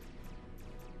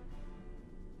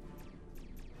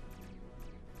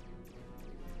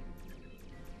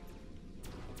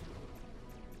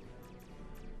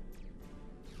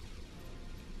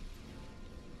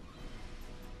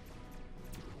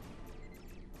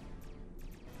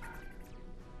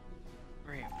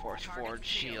 Reinforced forward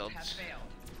shields. Have failed.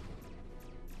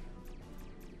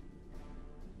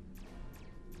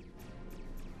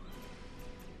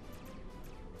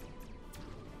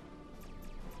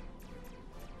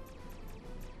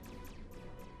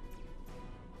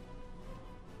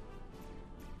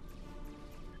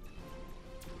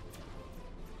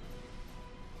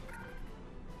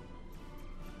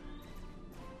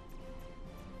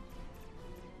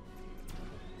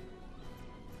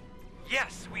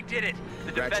 Yes, we did it!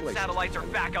 The defense satellites are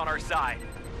back on our side.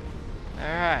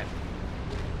 Alright.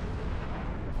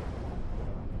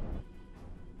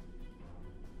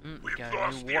 We've got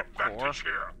lost the warp core. advantage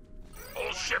here.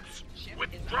 All ships,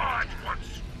 withdraw at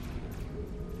once.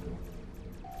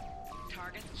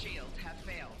 Target's shields have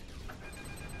failed.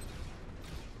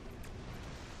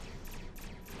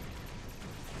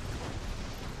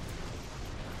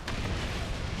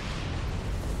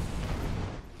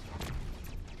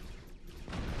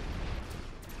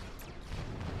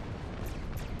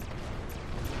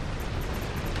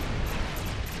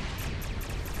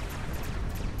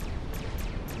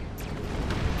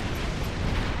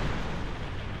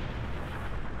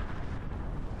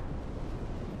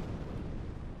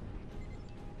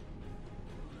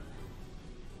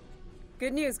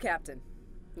 Good news, Captain.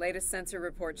 Latest sensor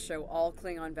reports show all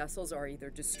Klingon vessels are either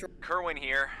destroyed... Kerwin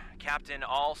here. Captain,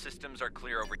 all systems are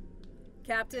clear over...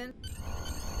 Captain?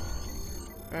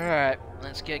 Alright,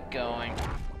 let's get going.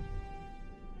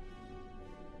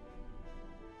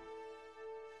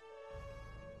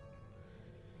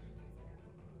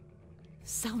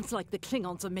 Sounds like the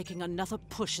Klingons are making another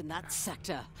push in that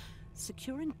sector.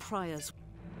 Securing Pryor's...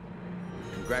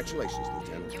 Congratulations,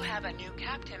 Lieutenant. You have a new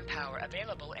captain power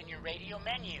available in your radio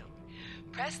menu.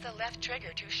 Press the left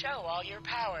trigger to show all your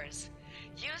powers.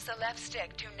 Use the left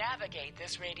stick to navigate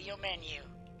this radio menu.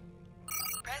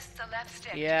 Press the left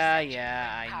stick Yeah, to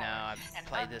I know. I've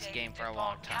played this game for a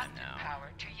long time now.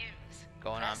 Power to use.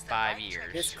 Going on Press the 5 right years.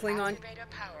 trigger This to Klingon... activate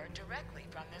a power directly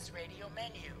from this radio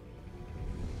menu.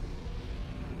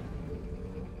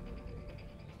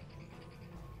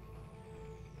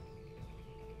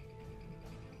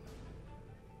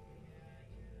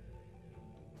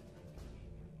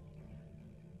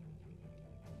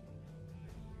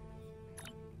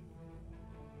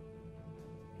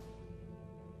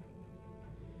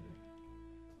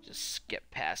 Just skip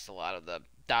past a lot of the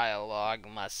dialogue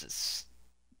unless it's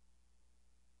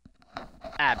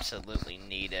absolutely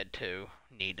need to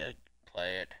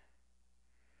play it.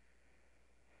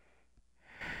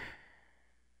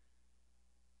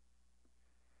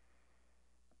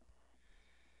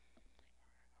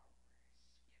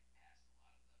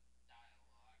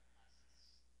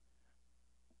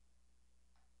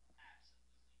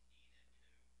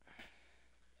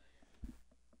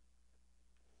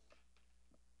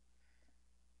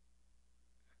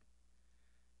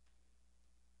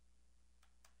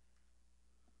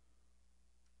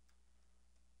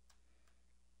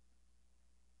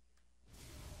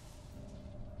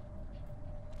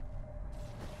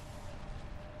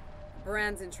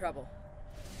 Baran's in trouble.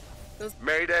 Those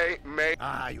Mayday,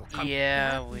 you come.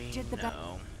 Yeah, we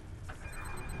know.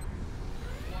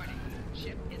 Warning,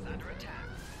 ship is under attack.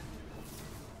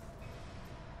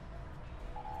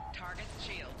 Target's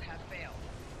shields have failed.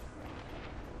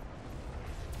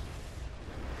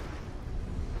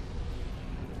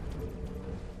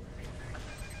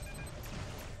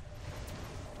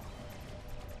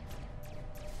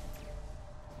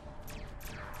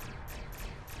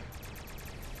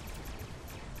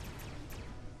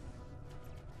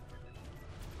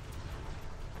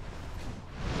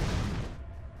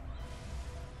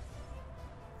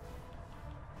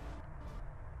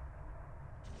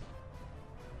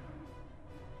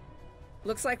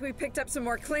 Looks like we picked up some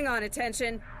more Klingon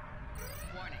attention.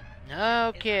 Warning.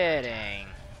 No kidding.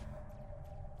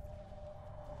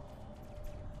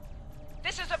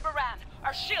 This is a Baran.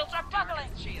 Our shields are buckling.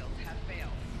 Shields have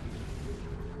failed.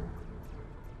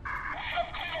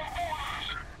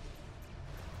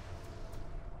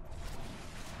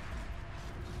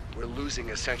 We're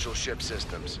losing essential ship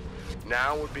systems.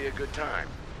 Now would be a good time.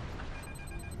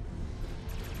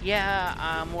 Yeah,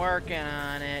 I'm working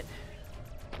on it.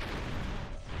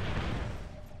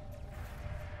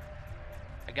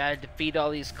 I gotta defeat all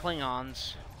these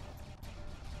Klingons.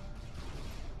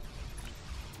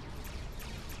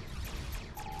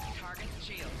 Target's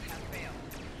shields have failed.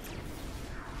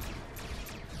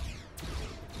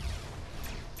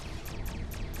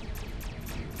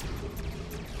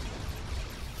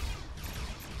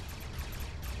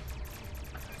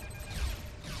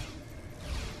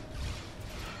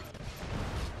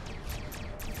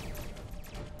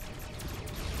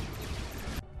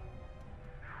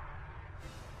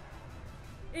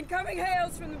 Incoming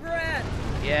hails from the Baran.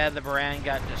 Yeah, the Baran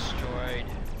got destroyed.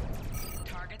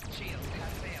 Target's shields have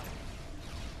failed.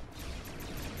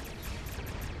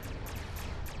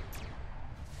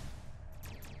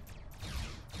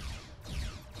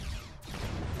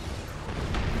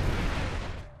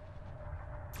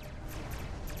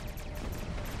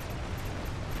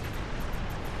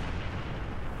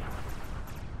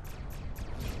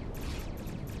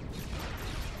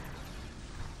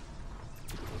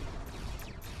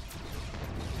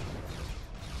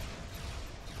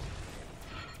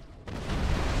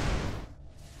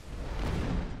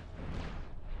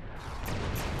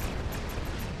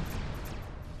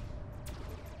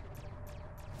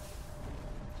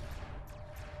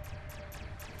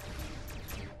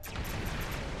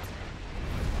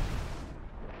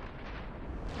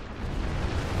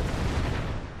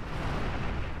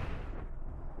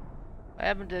 What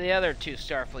happened to the other two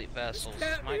Starfleet vessels? Is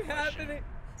my question.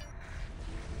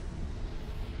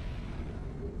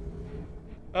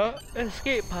 Happening.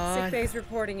 Escape pod. Sick bay's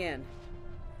reporting in.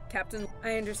 Captain,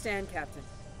 I understand, Captain.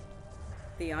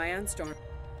 The Ion Storm.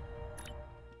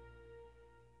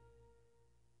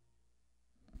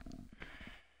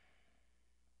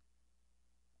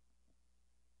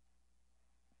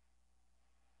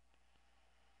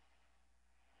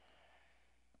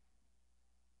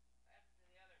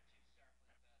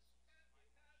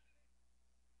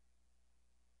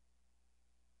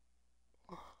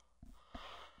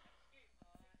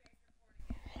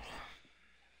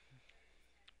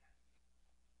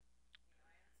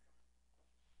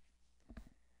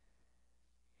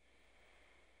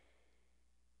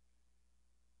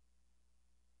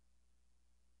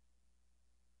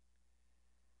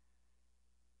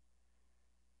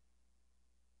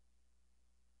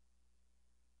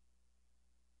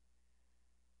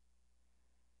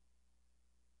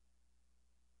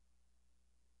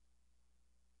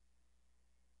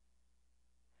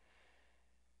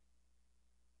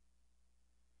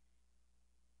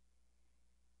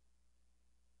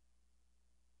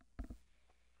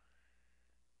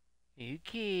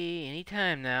 Okay,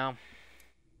 anytime now.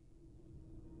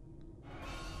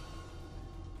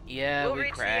 Yeah, we'll we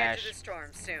reach crashed. the edge of the storm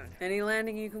soon. Any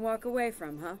landing you can walk away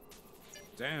from, huh?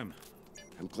 Damn.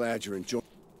 I'm glad you're enjoying.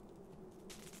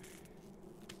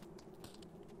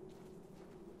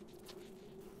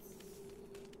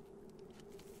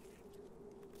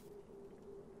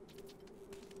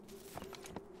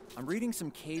 I'm reading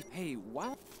some cave. Hey,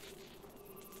 wow.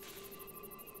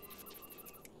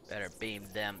 Better beam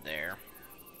them there.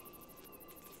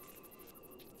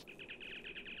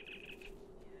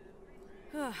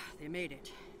 They made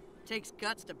it. Takes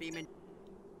guts to beam in.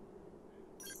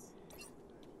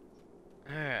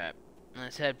 Alright,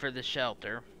 let's head for the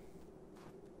shelter.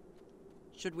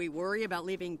 Should we worry about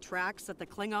leaving tracks that the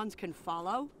Klingons can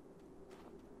follow?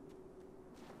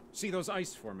 See those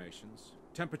ice formations?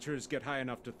 Temperatures get high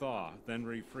enough to thaw, then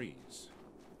refreeze.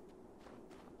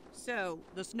 So,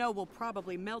 the snow will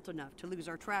probably melt enough to lose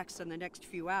our tracks in the next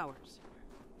few hours.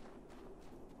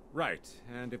 Right,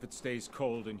 and if it stays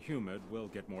cold and humid, we'll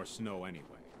get more snow anyway.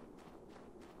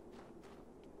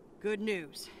 Good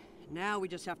news. Now we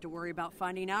just have to worry about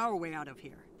finding our way out of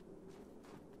here.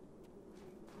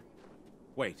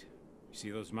 Wait, you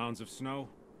see those mounds of snow?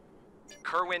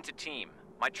 Kerwin to team.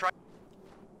 My truck.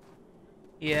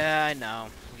 Yeah, I know.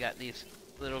 We got these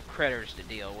little critters to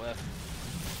deal with.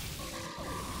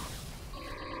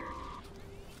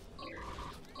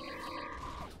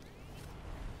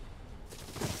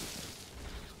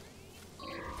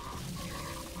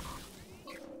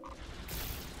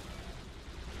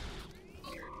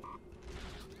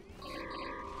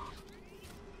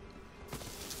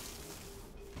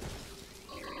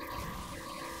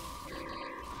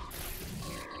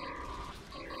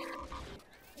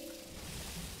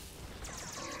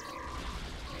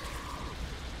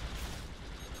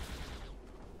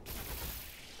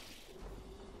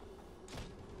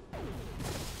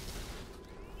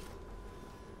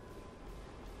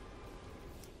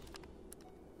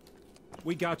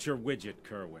 We got your widget,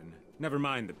 Kerwin. Never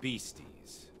mind the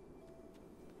beasties.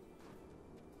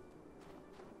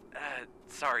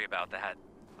 Sorry about that.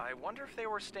 I wonder if they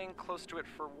were staying close to it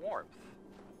for warmth.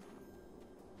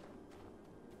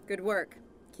 Good work.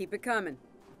 Keep it coming.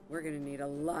 We're gonna need a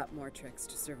lot more tricks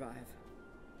to survive.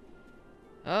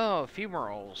 Oh,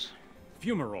 fumaroles.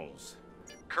 Fumaroles.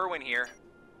 Kerwin here.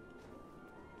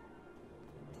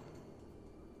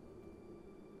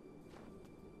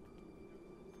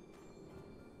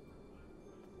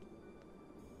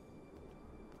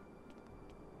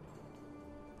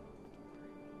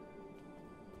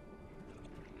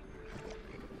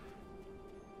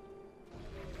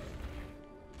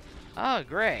 Oh,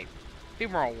 great.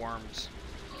 Fumarole worms.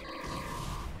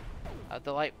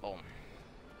 Delightful.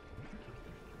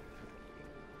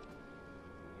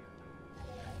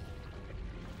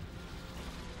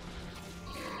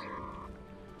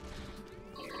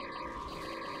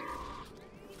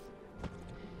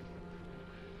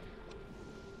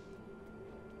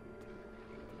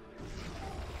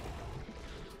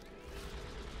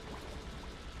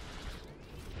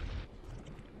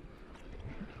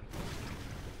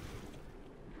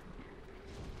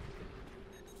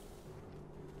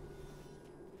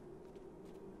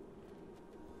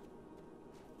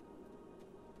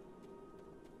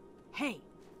 Hey,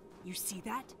 you see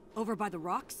that? Over by the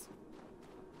rocks?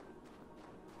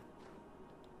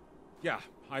 Yeah,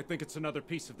 I think it's another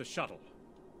piece of the shuttle.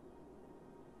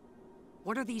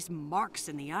 What are these marks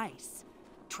in the ice?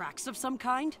 Tracks of some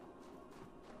kind?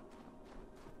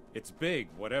 It's big,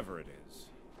 whatever it is.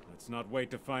 Let's not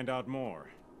wait to find out more.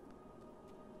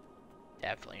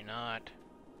 Definitely not.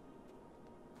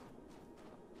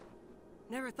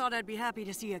 Never thought I'd be happy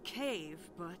to see a cave,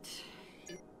 but...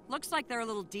 looks like they're a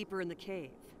little deeper in the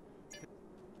cave.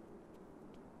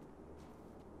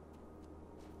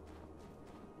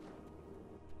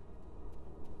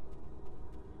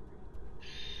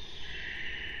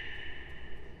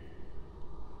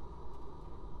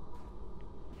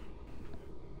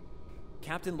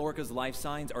 Captain Lorca's life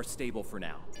signs are stable for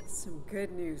now. Some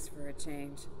good news for a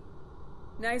change.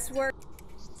 Nice work.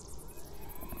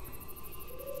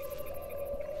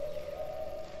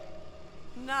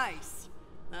 Nice.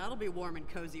 That'll be warm and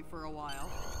cozy for a while.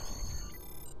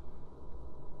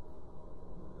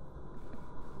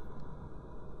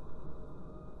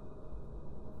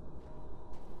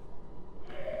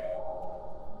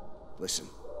 Listen,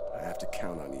 I have to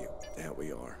count on you. There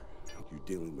we are. You're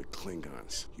dealing with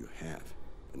Klingons. You have.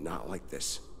 But not like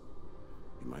this.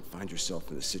 You might find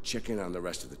yourself in a sit. Check in on the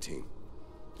rest of the team.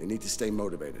 They need to stay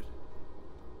motivated.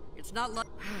 It's not like...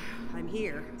 I'm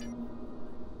here.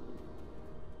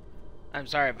 I'm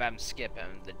sorry if I'm skipping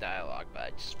the dialogue, but I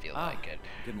just feel like it.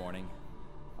 Good morning.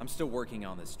 I'm still working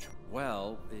on this.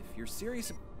 Well, if you're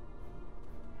serious...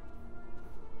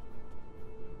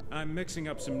 I'm mixing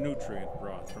up some nutrient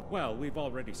broth. Well, we've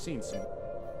already seen some...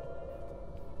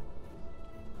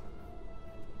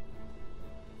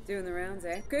 Doing the rounds,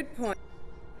 eh? Good point.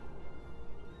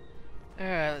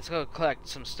 Alright, let's go collect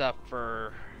some stuff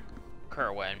for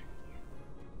Kerwin.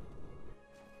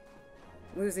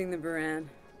 Losing the Baran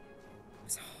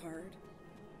was hard.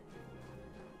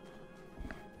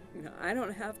 You know, I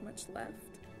don't have much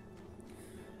left.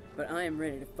 But I am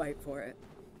ready to fight for it.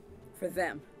 For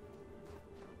them.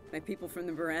 My people from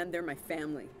the Baran, they're my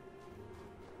family.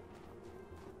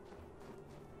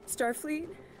 Starfleet,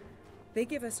 they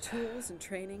give us tools and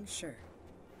training, sure.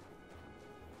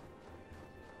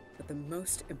 But the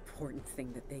most important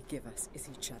thing that they give us is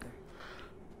each other.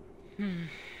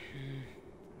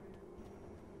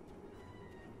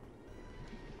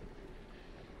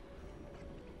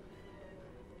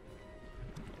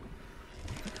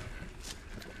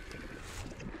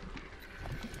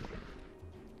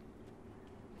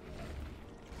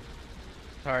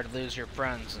 Hard to lose your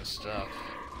friends and stuff.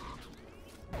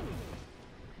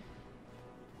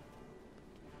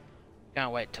 Gotta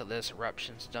wait till this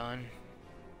eruption's done.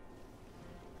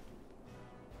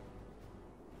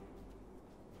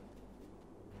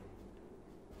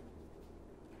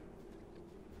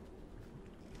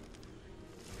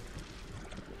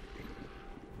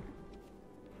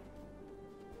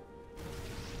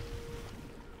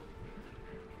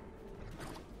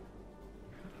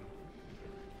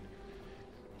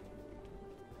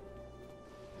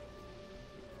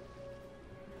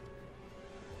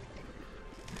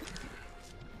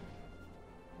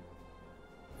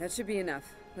 That should be enough.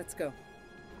 Let's go.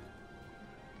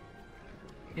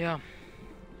 Yeah.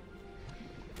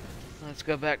 Let's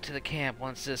go back to the camp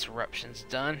once this eruption's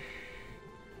done.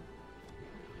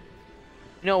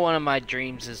 You know, one of my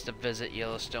dreams is to visit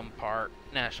Yellowstone Park,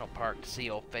 National Park, to see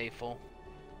Old Faithful.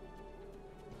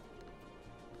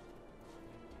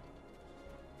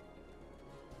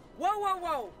 Whoa, whoa,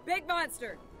 whoa! Big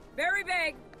monster! Very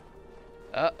big!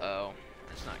 Uh-oh.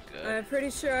 That's not good. I'm pretty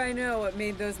sure I know what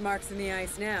made those marks in the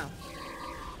ice now.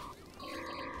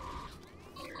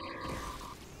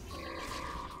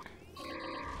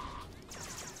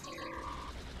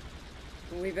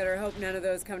 We better hope none of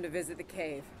those come to visit the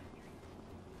cave.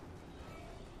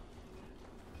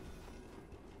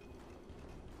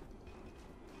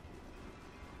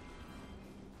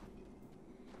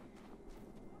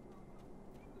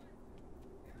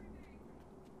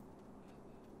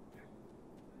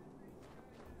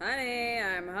 Honey,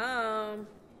 I'm home.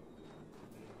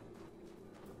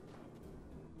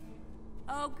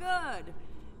 Oh, good.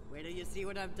 Wait till you see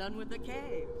what I've done with the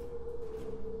cave.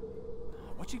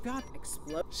 What you got?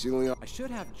 Explode. Ceiling up. I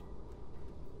should have.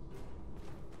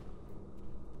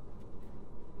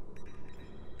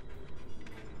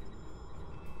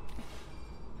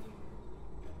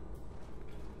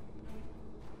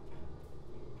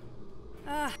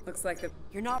 Looks like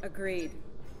you're not agreed.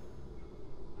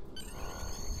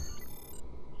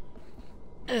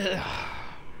 I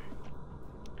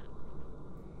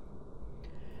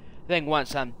think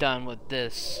once I'm done with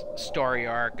this story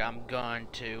arc, I'm going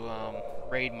to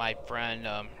raid my friend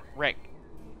Rec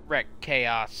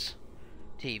Chaos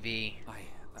TV.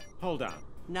 Hold on.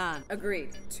 None.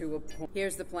 Agreed. To a point.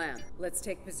 Here's the plan. Let's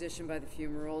take position by the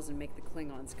fumaroles and make the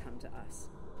Klingons come to us.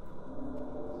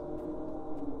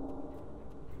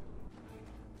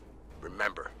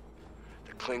 Remember,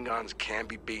 the Klingons can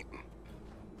be beaten.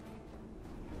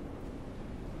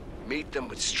 Meet them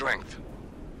with strength.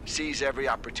 Seize every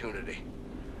opportunity.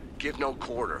 Give no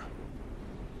quarter.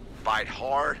 Fight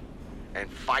hard and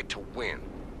fight to win.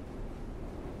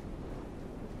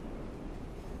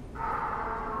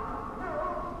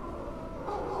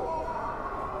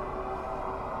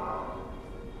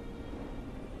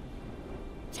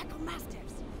 Check on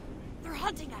Masters. They're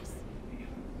hunting us.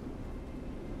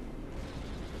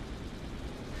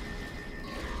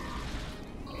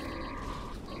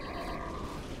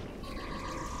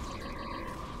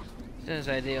 As soon as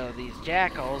I deal with these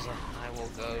jackals, I will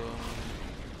go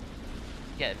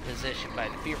get positioned by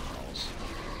the fumaroles.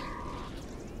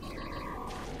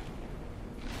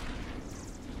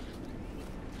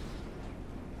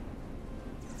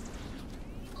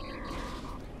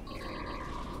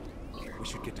 We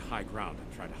should get to high ground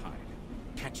and try to hide.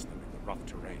 Catch them in the rough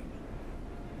terrain.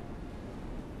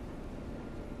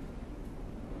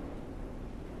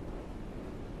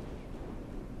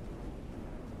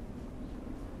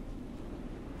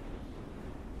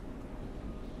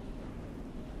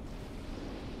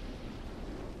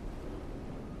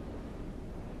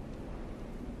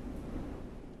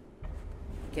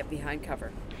 Get behind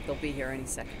cover. They'll be here any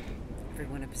second.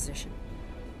 Everyone in position.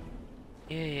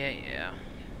 Yeah.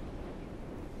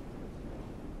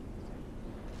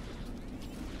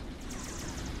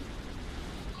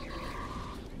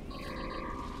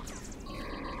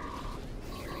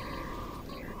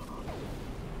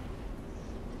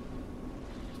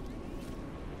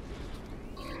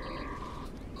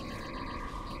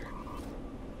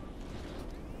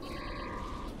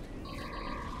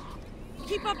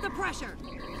 Keep up the pressure.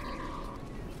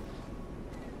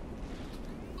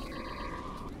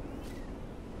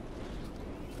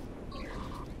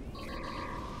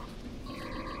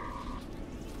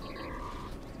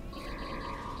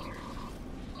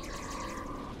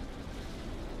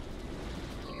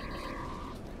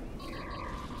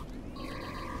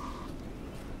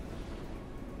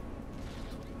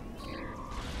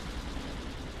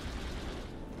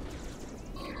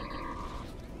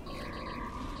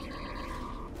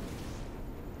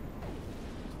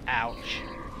 Ouch.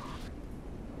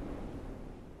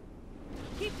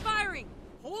 Keep firing.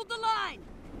 Hold the line.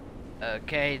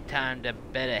 Okay, time to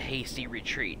bed a hasty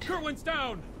retreat. Kerwin's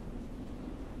down!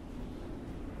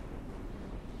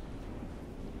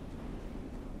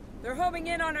 They're homing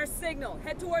in on our signal.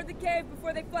 Head toward the cave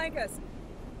before they flank us.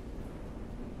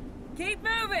 Keep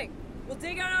moving! We'll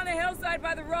dig out on the hillside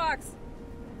by the rocks.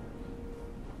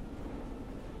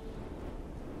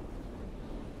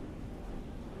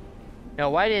 Now,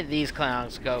 why did these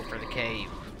clowns go for the cave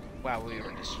while we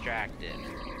were distracted?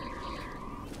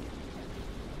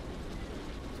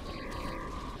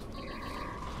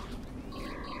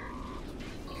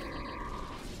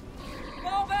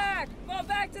 Fall back! Fall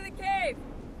back to the cave!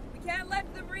 We can't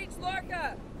let them reach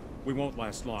Lorca! We won't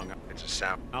last long. It's a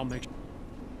sound. I'll make...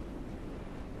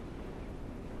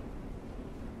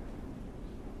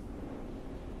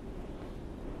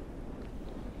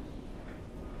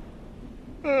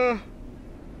 Go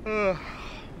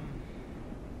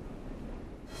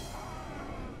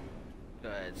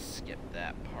ahead, skip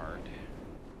that part.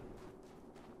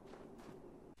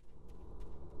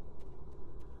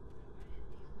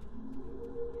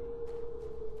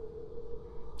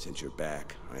 Since you're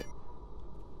back,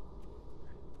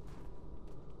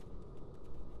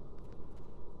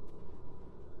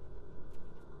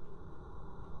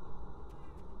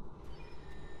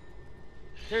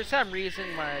 There's some reason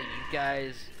why you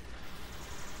guys...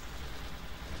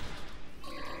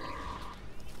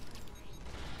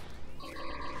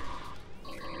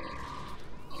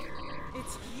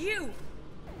 It's you!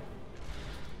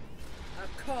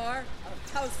 A car,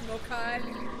 a house Mokai.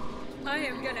 I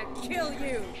am gonna kill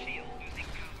you!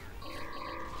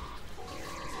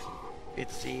 It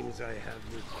seems I have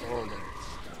you cornered,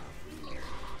 Starfleet.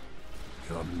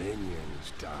 Your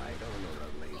minions died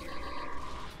honorably.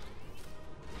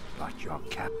 But your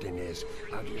captain is,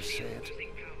 how do you say it?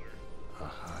 A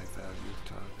high-value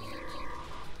target.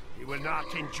 He will not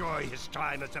enjoy his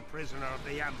time as a prisoner of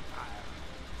the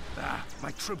Empire.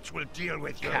 My troops will deal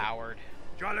with you. Coward.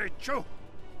 Jolly Chu!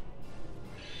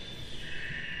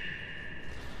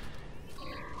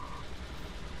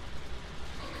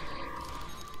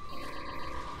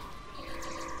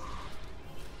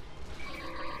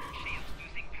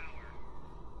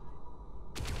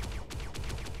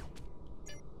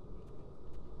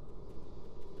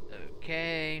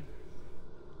 Okay.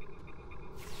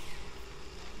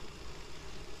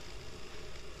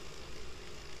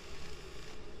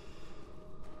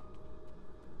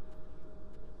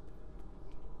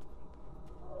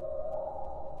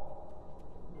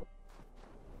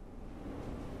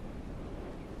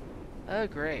 Oh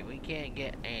great, we can't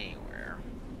get anywhere.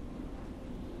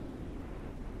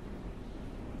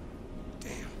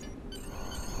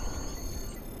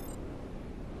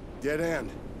 dead end.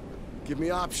 Give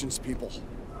me options, people.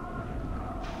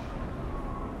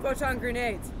 Photon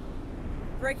grenades.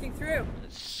 Breaking through.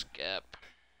 Skip.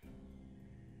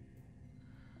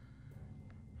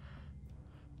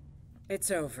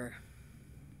 It's over.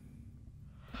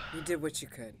 You did what you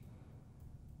could.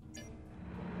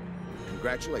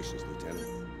 Congratulations,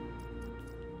 Lieutenant.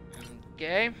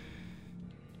 Okay.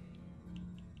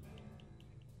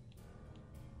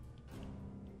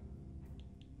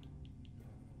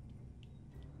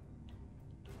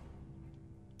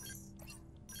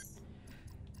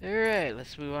 Alright,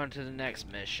 let's move on to the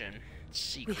next mission.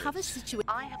 Secrets. We have a situation.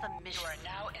 I have a mission. You are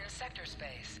now in sector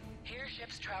space. Here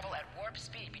ships travel at warp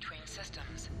speed between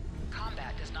systems.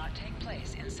 Combat does not take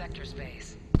place in sector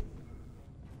space.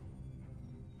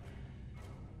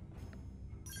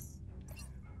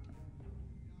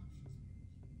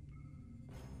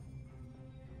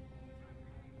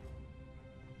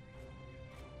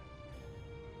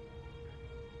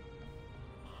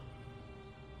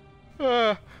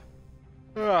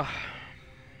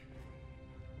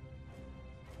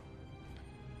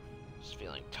 Just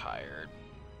feeling tired.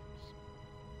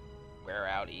 Wear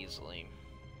out easily.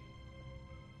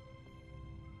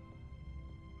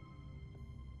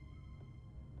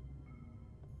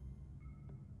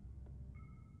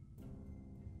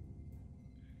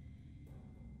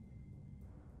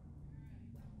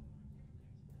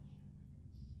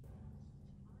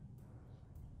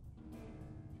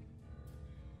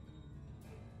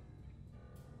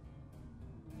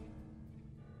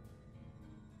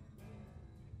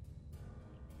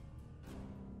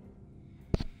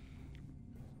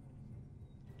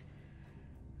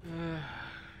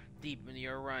 Deep in the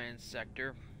Orion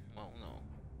sector. Well, no.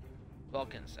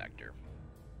 Vulcan sector.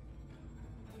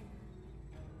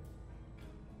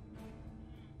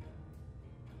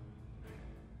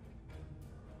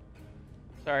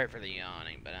 Sorry for the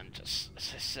yawning, but I'm just,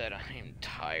 as I said, I'm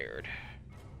tired.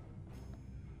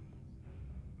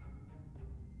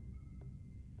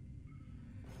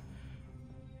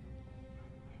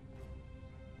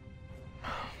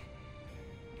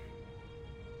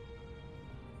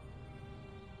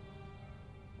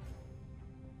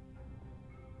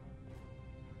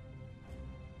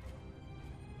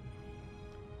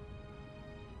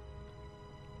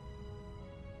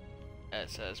 That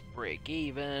says break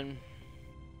even.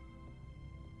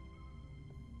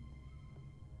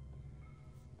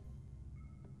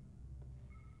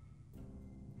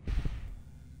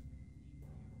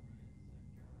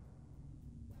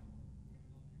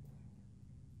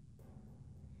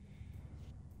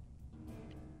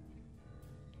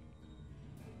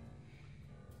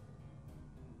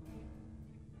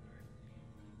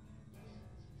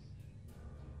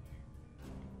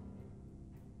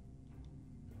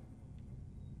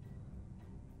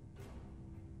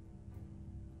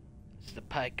 The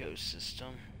Pico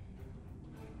system.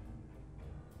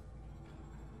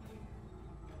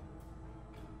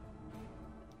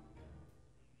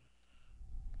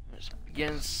 Let's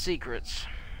begin secrets.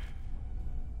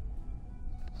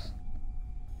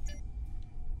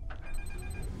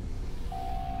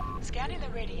 Scanning the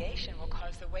radiation will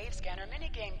cause the wave scanner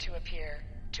minigame to appear.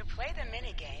 To play the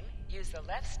minigame, use the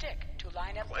left stick to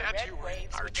line up the red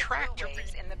waves with the blue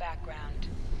waves in the background.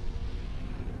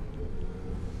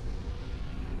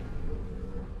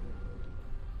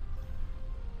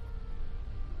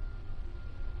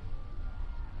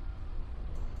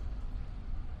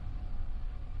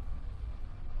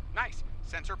 Nice.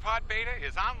 Sensor pod beta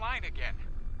is online again.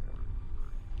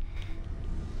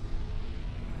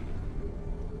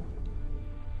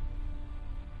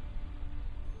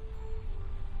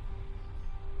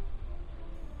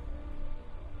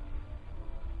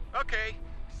 Okay.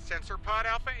 Sensor pod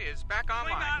alpha is back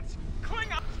online.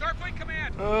 Klingons! Starfleet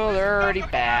command! Oh, they're already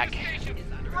back.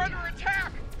 We're under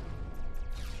attack!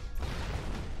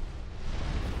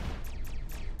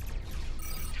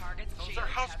 Those are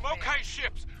House Mokai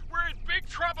ships! We're in big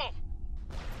trouble!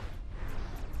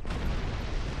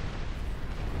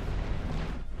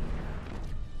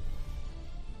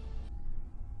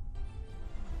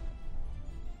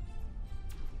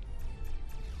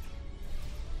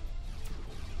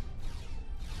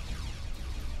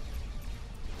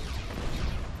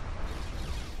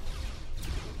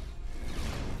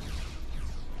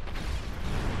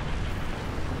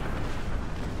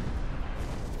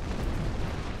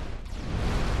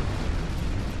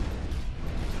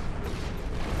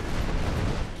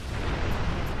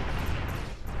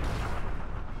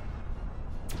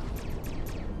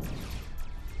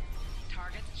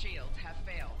 Shields have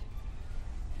failed.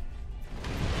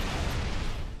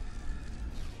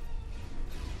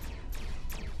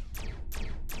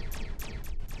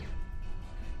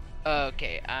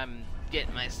 Okay, I'm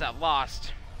getting myself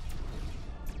lost.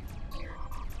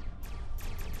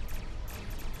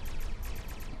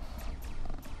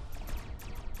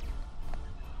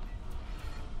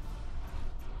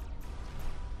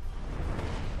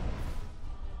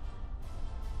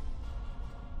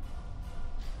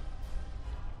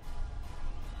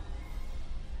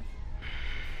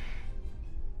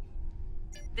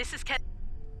 This is Ken.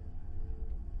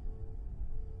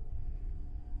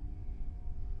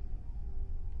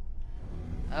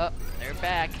 Oh, they're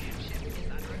back. Ship is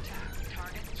under attack.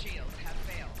 Target shields have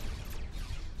failed.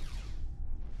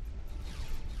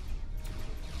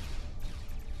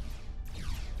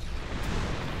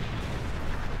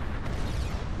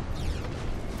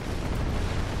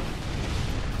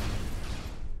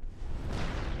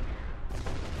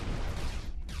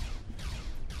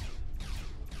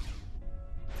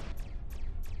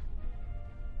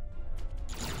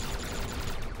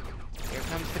 Here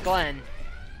comes the Glen.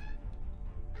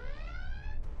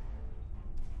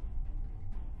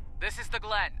 This is the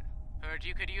Glen. Heard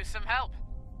you could use some help.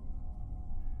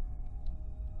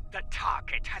 The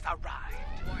target has arrived.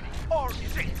 All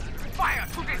ships, fire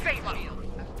to disable.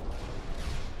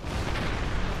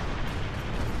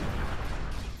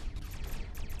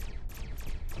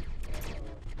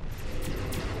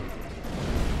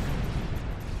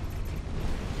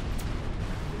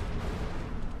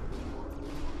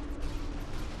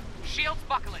 Shields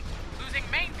buckling. Losing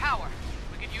main power.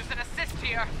 We could use an assist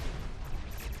here.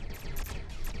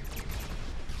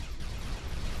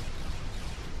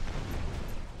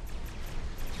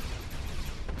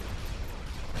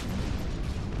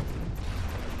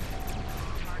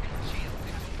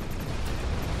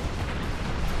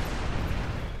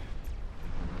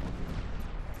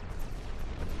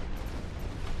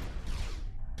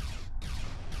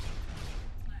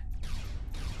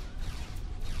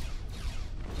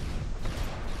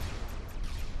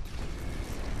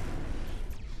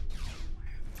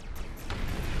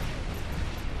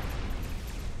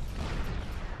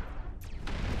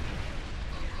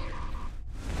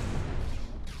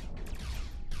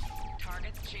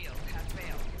 Shields have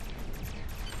failed.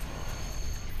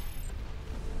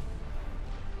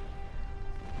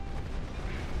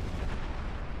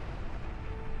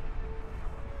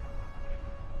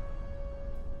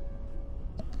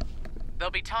 There'll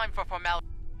be time for formality.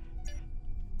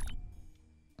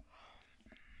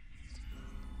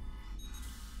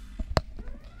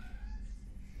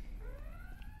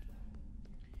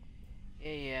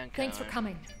 Yeah, I'm Thanks for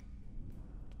coming.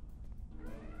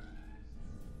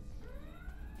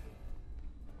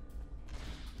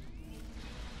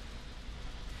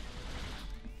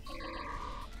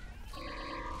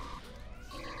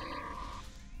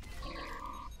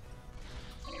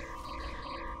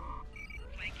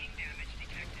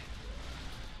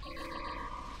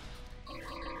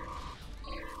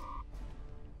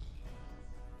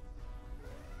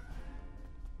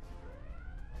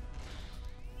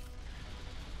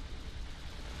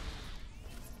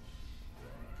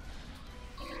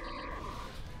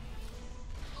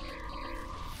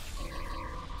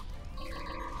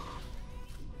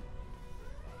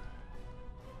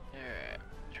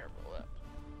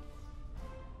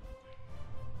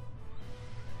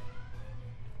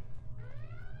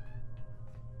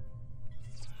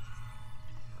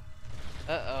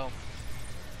 Uh-oh.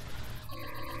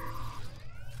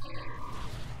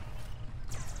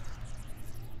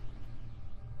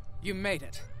 You made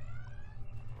it.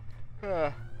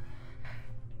 Alright,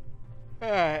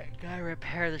 gotta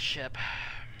repair the ship.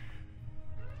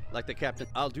 Like the captain,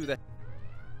 I'll do that.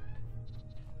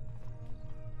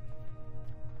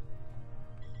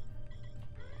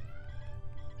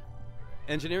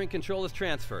 Engineering control is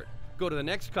transferred. Go to the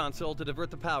next console to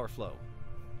divert the power flow.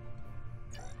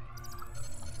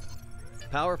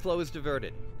 Power flow is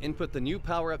diverted. Input the new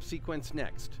power-up sequence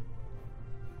next.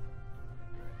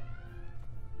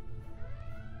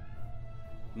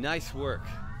 Nice work.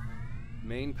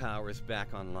 Main power is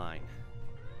back online.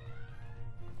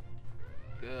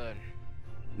 Good.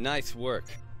 Nice work.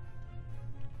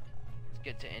 Let's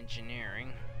get to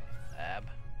engineering lab.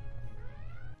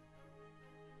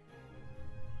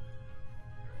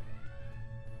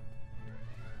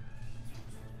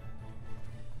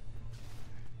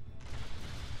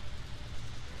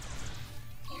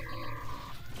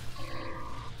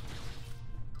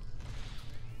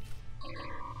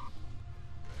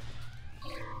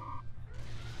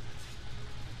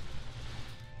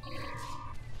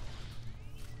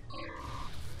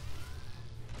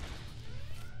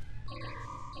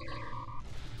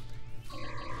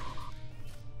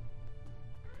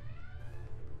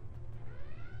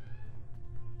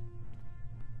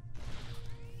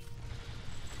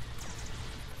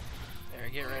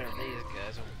 Get rid of these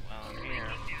guys while I'm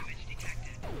here.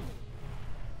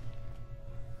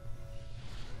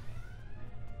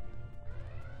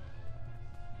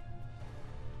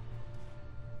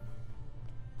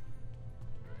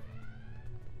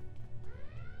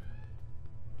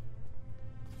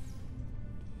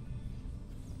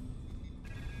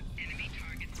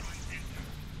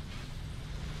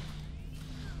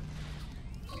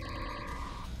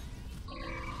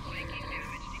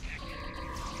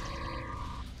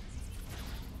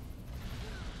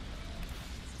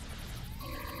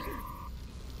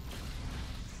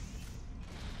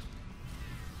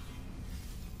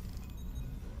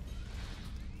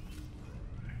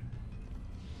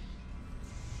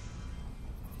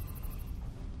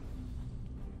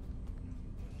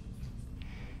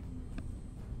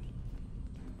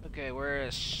 Okay, where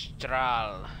is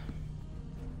Strahl?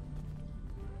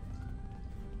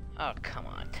 Oh, come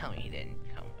on. Tell me he didn't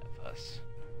come with us.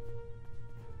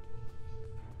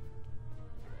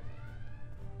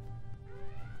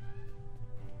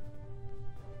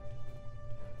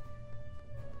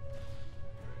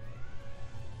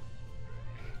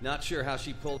 Not sure how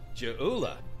she pulled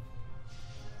Ja'ula.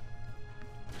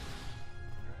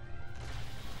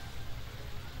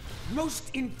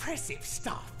 Most impressive,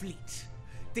 Starfleet.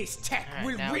 This tech All right,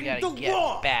 will now win we gotta the get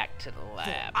war back to the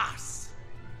lab. for us.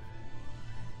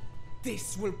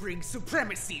 This will bring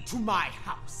supremacy to my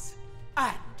house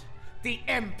and the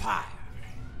Empire.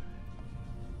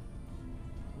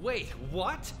 Wait,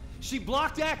 what? She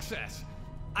blocked access.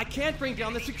 I can't bring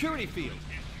down the security field.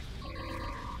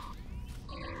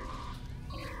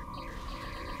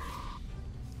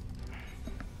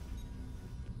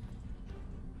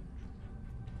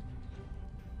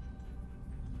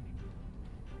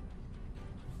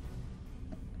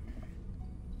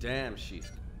 Damn, she's...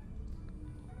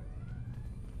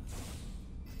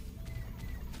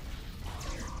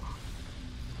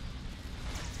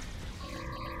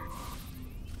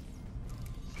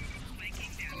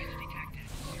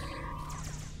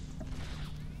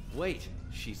 Wait,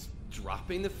 she's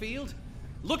dropping the field?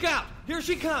 Look out! Here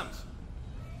she comes!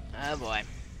 Oh boy.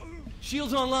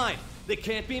 Shields online. They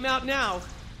can't beam out now.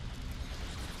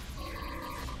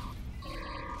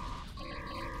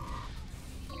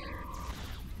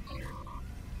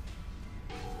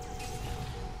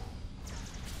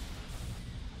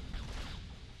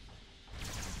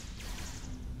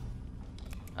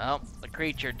 Well, the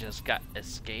creature just got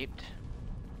escaped.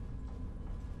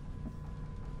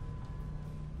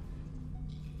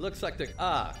 Looks like that.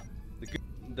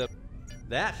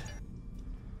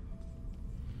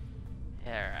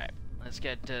 Alright, let's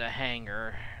get to the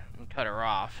hangar and cut her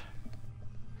off.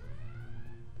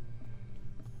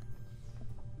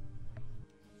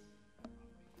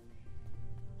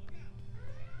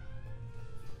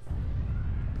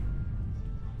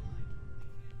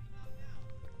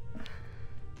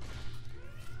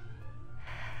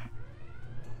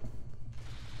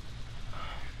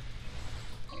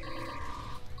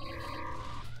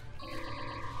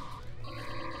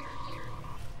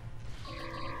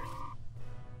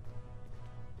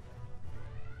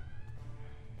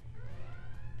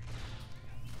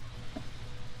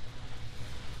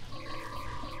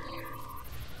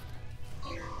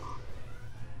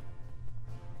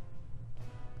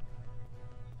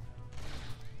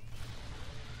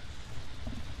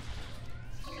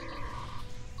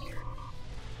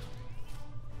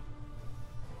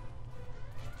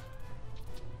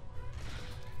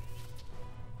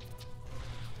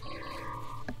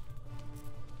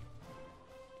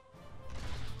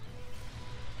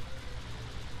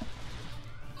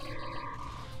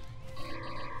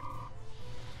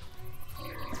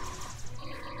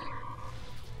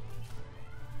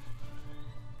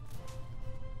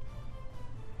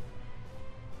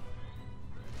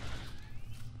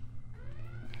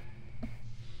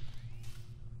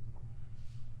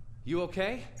 You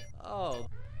okay? Oh.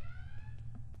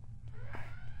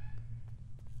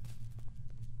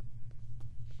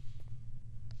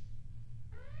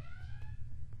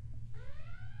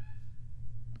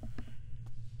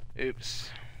 Oops.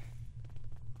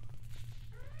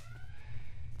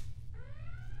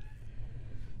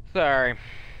 Sorry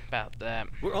about that.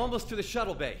 We're almost to the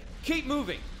shuttle bay. Keep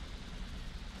moving.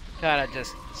 Kinda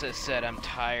just said I'm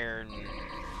tired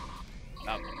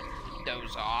and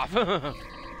doze off.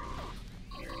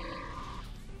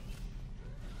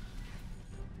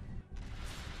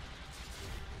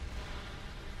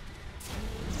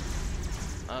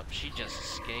 Oh, she just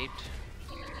escaped.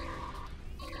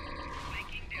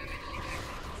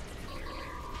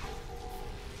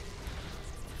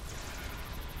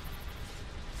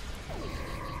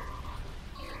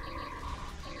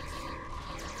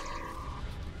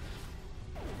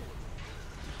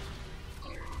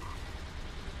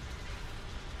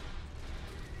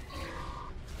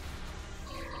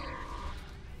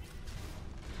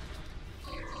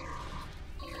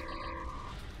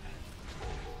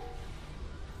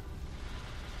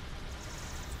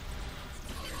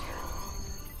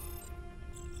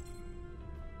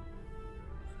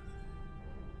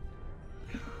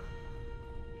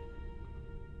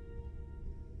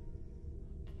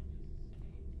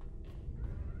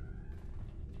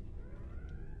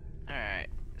 Alright,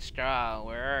 Straw,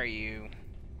 where are you?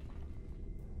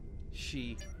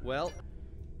 Well...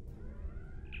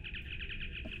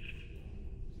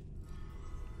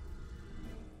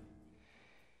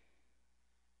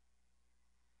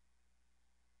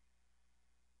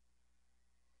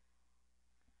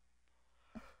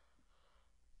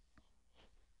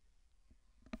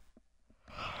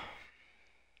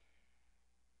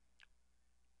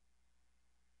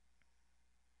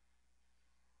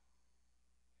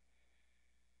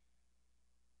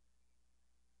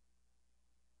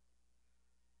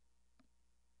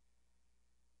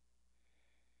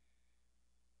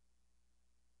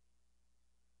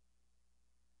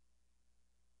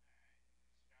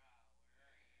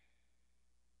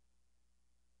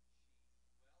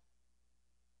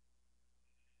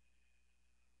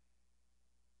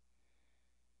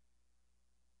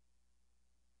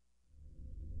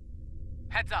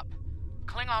 Heads up.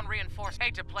 Klingon reinforced.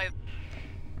 Hate to play.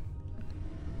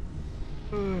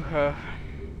 Warning.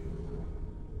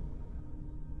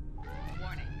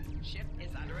 Ship is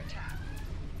under attack.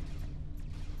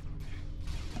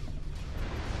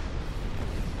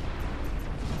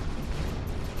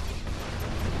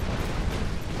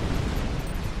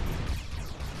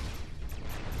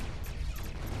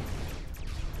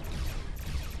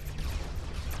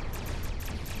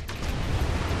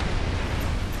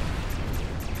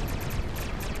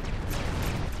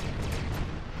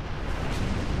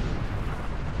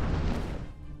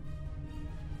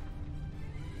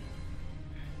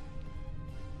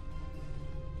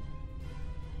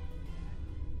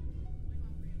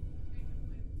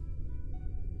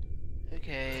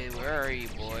 Okay, where are you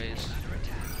boys?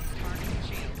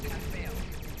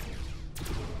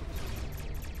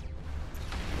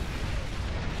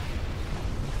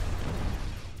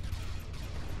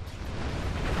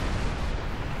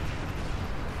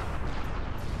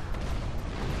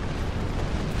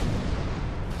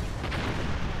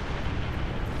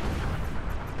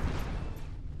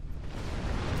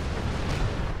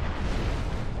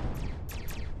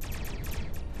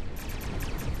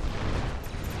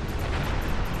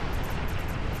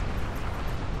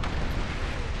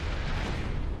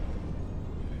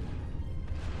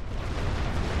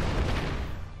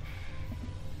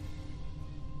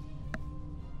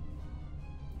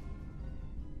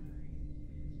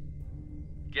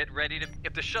 Get ready to...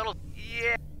 If the shuttle...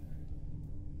 Yeah!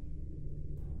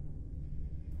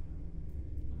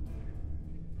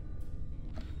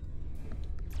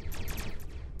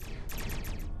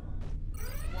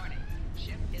 Warning.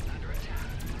 Ship is under attack.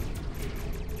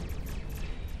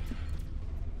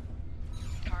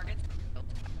 Targets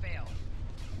failed.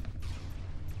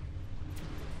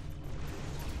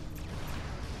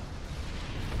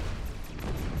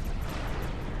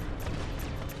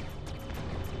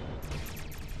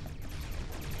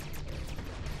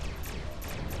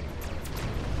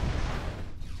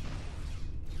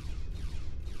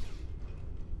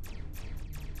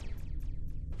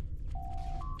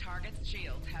 Target's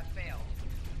shields have failed.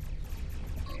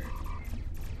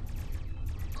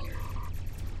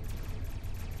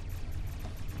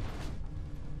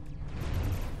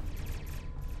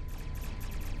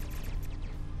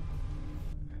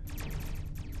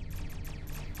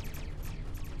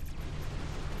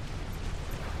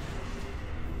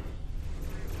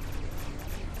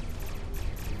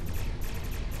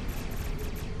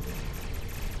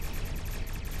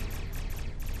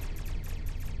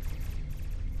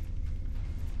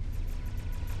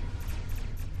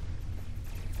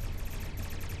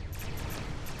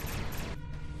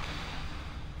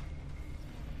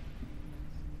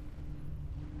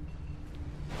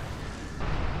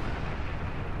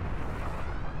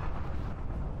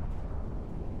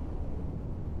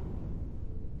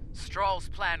 Stroll's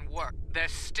plan worked.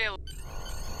 There's still...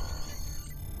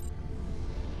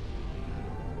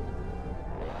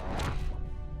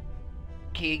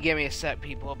 Can you give me a sec,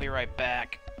 people? I'll be right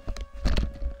back.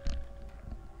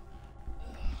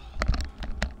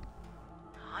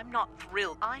 I'm not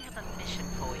thrilled. I have a mission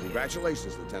for you.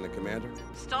 Congratulations, Lieutenant Commander.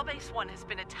 Starbase 1 has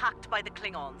been attacked by the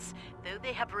Klingons. Though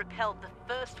they have repelled the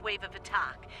first wave of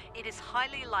attack, it is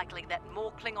highly likely that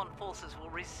more Klingon forces will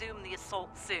resume the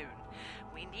assault soon.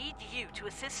 We need you to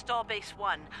assist Starbase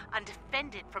 1 and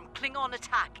defend it from Klingon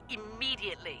attack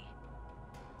immediately.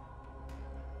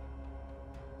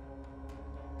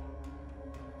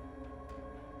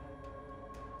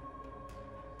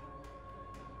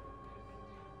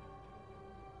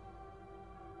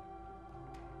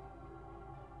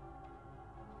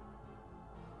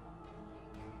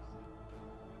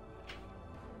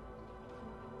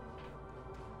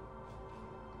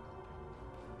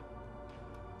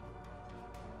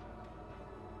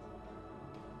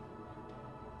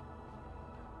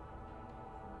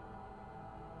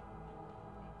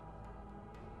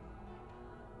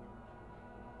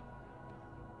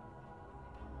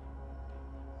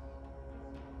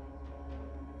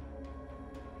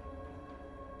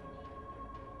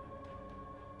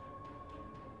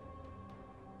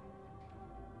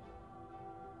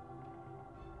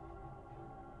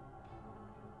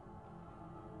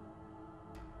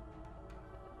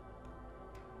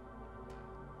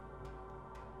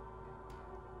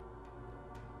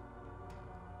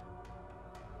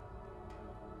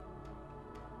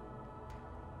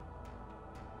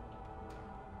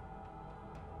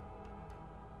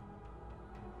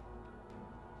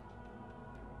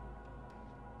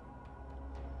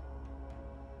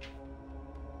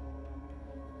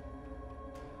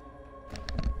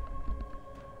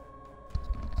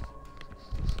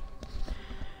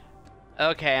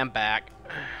 Okay, I'm back.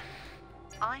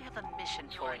 I have a mission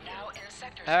for you.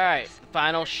 Alright,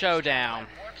 final showdown.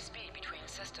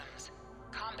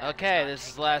 Okay, this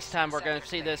is the last time we're gonna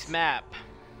see this map.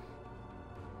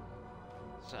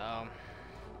 So,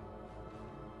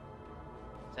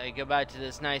 say goodbye to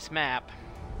this nice map.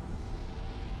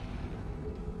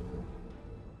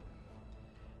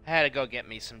 I had to go get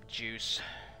me some juice.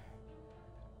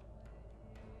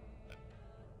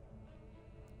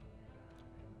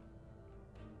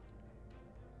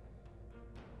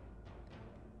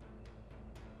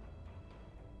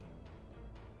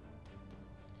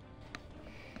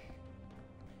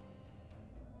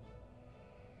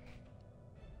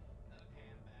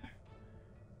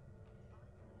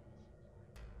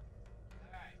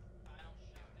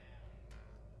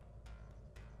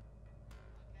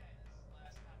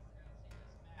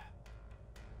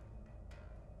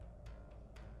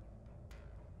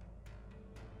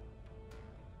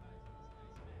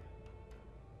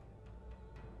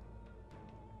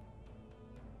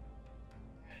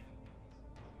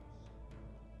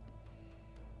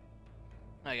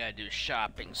 I gotta do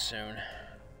shopping soon.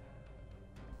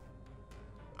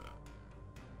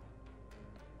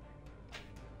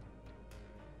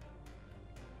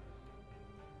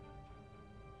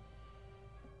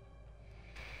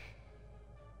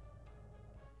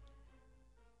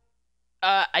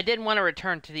 I didn't want to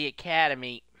return to the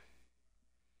academy.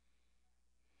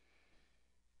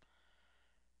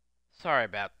 Sorry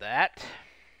about that.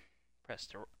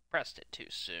 Pressed it too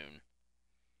soon.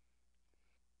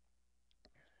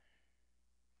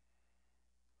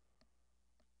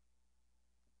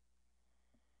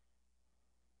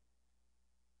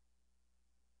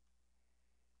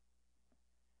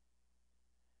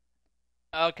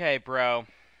 Okay, bro.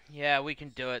 Yeah, we can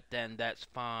do it then. That's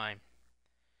fine.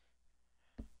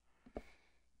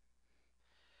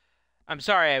 I'm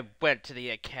sorry I went to the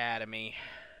academy.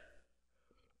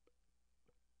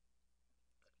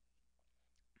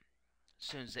 As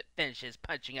soon as it finishes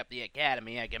punching up the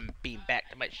academy, I can beam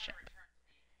back to my ship.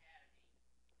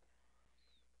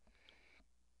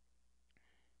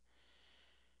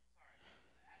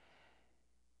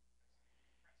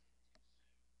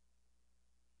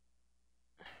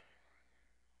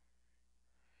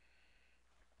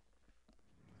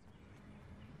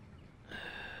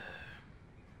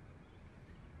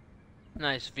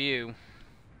 Nice view.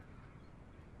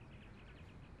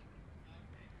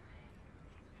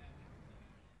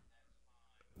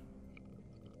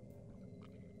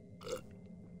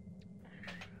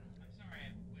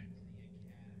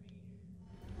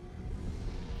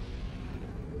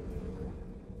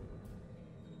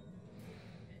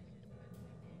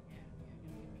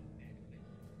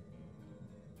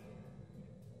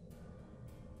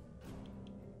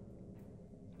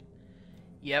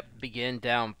 Yep, begin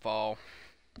downfall.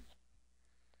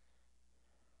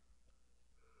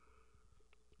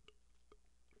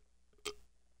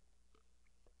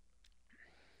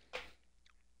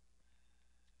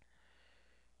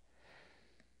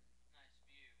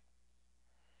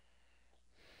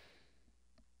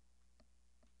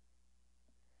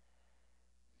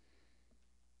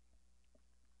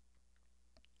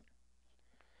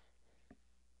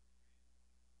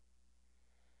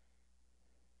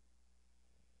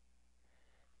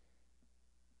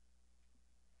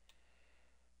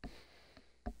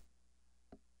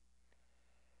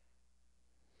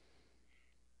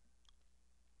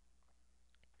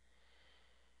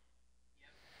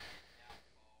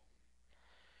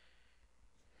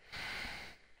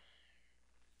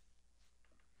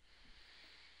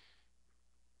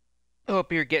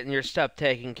 Hope you're getting your stuff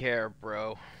taken care of,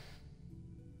 bro.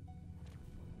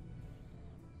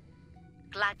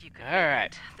 Glad you could. All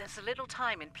right. There's a little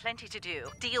time and plenty to do.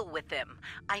 Deal with them.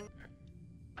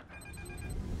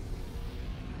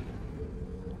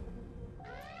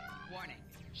 Warning.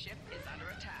 Ship is under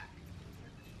attack.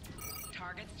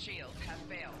 Target's shields have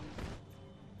failed.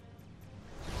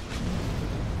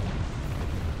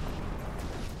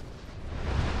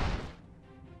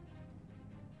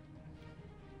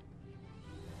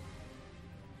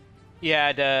 You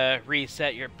had to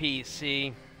reset your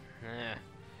PC.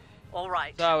 All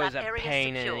right. It's always that a area's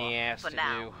pain in secure the ass for to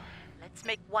now. do. Let's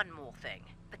make one more thing.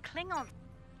 The Klingons.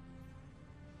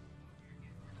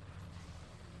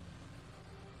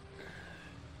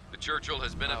 The Churchill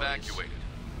has been evacuated.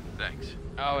 Thanks.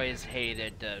 I always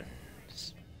hated to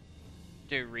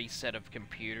do reset of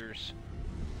computers.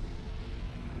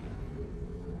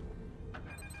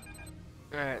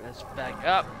 Alright, let's back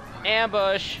up.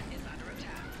 Ambush!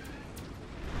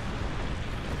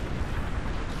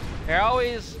 They're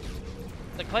always...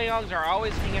 The Klingons are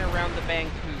always hanging around the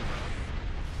Vancouver.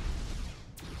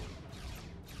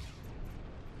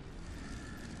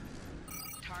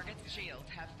 Target's shields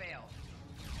have failed.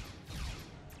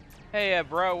 Hey,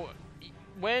 bro,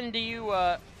 when do you,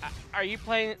 are you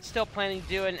still planning to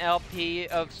do an LP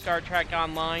of Star Trek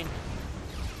Online?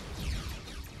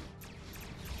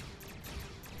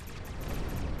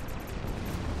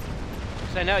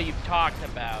 Because I know you've talked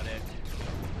about it.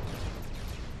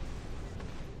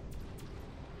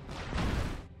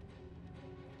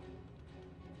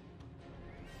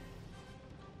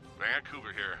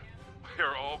 Vancouver here.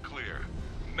 We're all clear.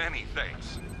 Many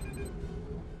thanks.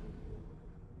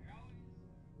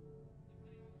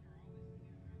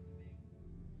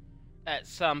 At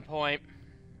some point,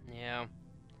 yeah.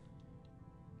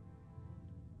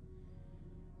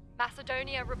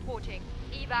 Macedonia reporting.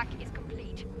 Evac is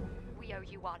complete. We owe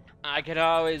you one. I could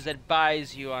always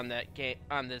advise you on that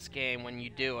on this game when you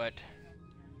do it.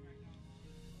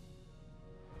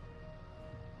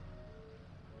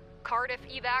 Cardiff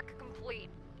evac complete.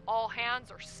 All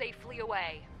hands are safely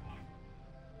away.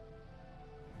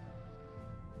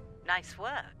 Nice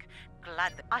work.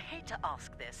 Glad that... I hate to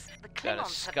ask this. The Gotta Klingons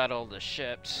scuttle the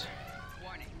ships.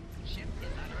 Warning. Ship is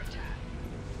under attack.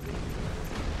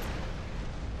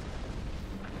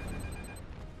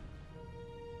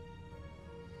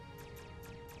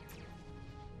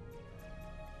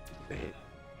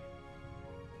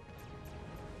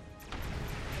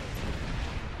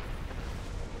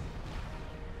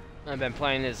 I've been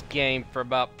playing this game for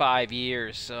about 5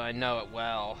 years, so I know it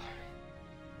well.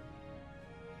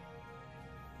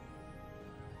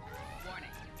 Warning,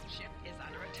 ship is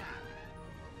under attack.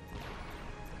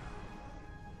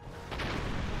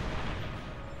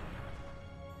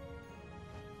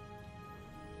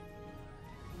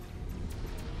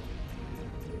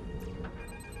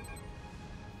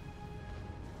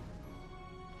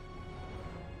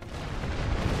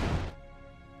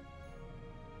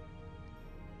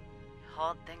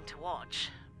 Hard thing to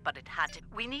watch, but it had to.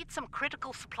 We need some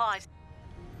critical supplies.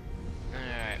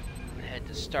 Alright, head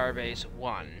to Starbase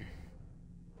 1.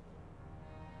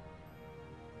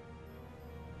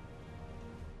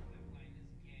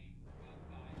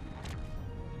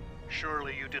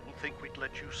 Surely you didn't think we'd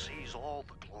let you seize all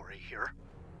the glory here.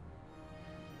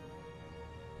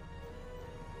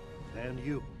 And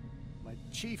you. My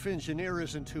chief engineer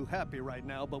isn't too happy right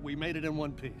now, but we made it in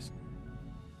one piece.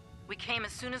 We came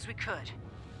as soon as we could.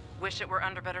 Wish it were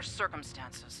under better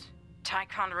circumstances.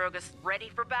 Ticonderoga's ready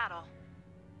for battle.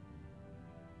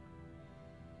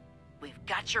 We've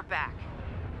got your back.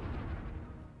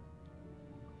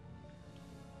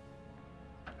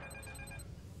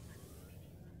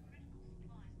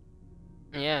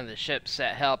 Yeah, the ships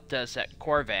that helped us at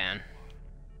Corvan.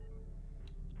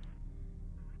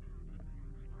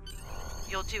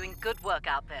 You're doing good work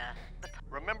out there.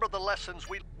 Remember the lessons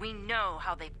We know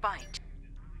how they fight.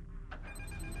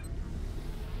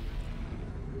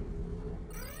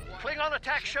 Klingon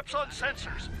attack ships on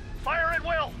sensors. Fire at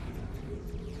will!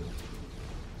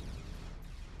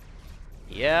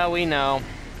 Yeah, we know.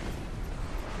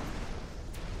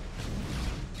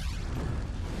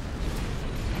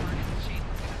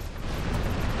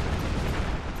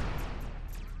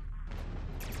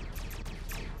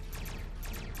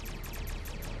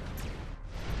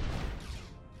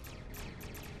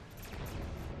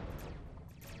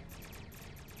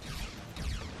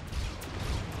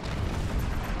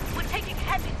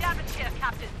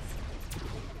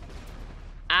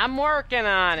 I'm working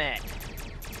on it.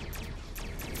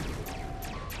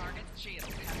 Target's shields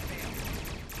have failed.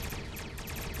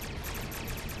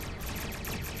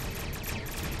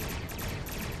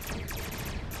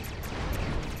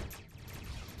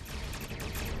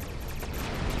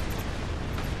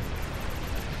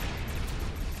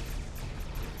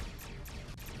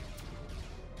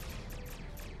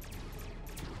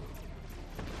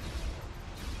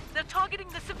 They're targeting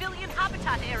the civilian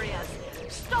habitat areas.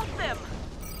 Stop them!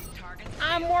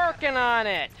 I'm working on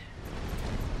it.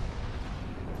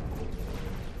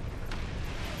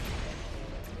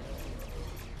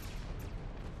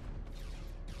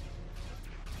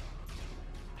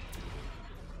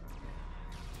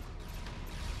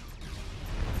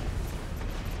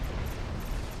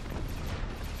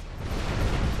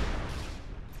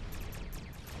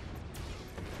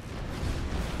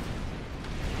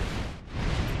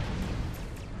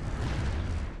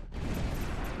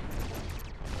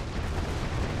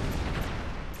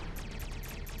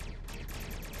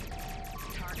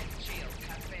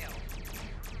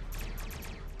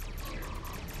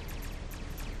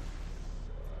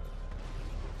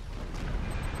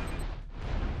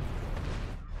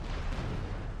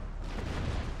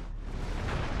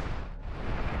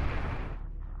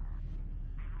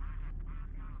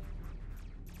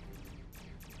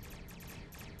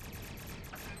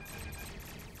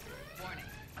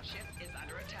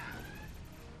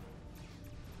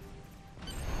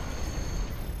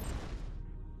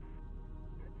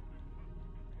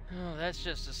 Oh, that's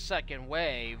just a second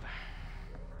wave.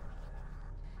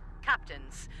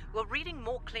 Captains, we're reading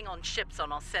more Klingon ships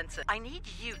on our sensor. I need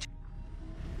you to...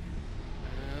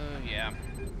 Oh, yeah.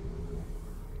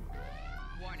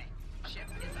 Warning, ship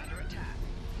is under attack.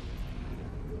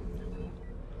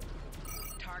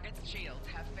 Target's shields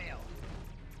have failed.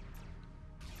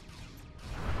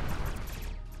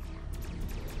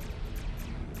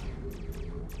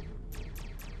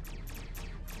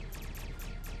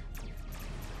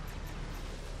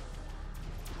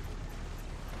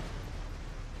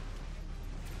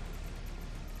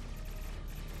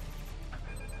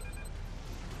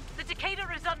 The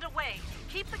Decatur is underway.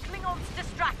 Keep the Klingons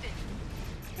distracted.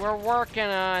 We're working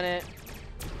on it.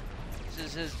 This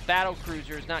is his battle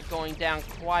cruiser is not going down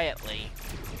quietly.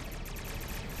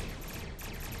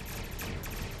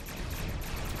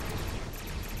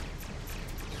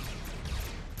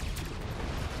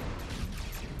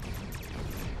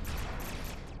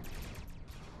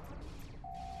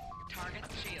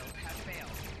 Target's shields have failed.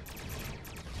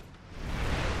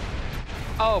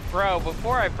 Oh, bro!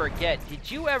 Before I forget,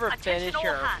 did you ever finish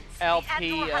your hands. LP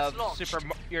The Andor has of launched.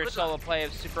 your Good solo luck. play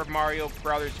of Super Mario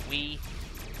Brothers Wii?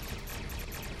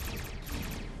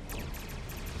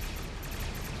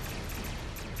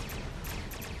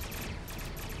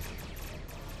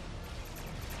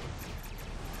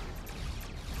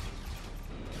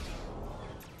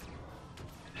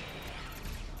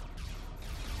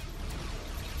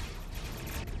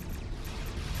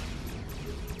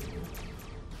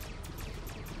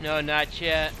 No, not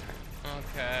yet.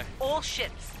 Okay. All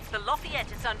ships. The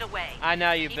Lafayette is underway. I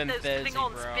know you've Keep been those busy,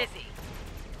 Klingons bro. busy.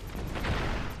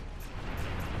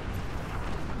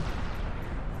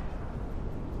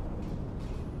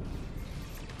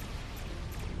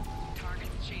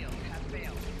 Target's shields have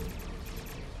failed.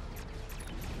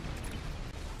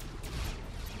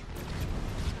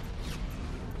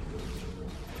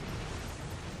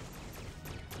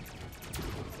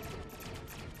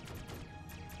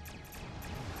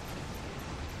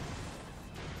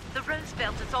 The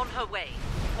Roosevelt is on her way.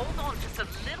 Hold on just a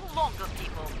little longer,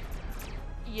 people.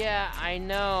 Yeah, I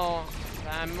know.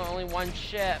 I'm only one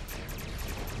ship.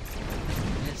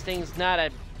 This thing's not a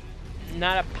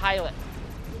pilot.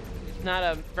 It's not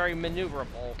a very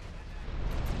maneuverable.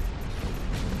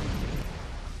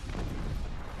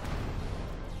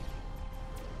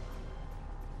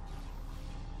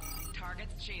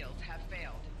 Target's shields have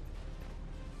failed.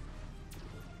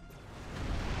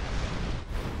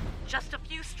 Just a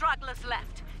few stragglers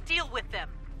left. Deal with them.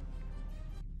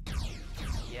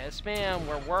 Yes, ma'am.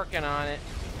 We're working on it.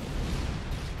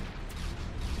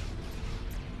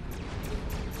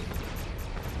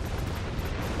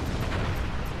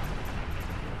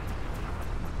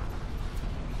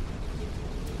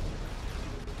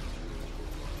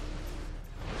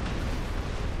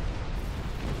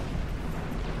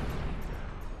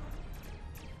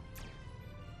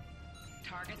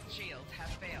 Target's shields have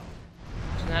failed.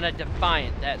 It's not a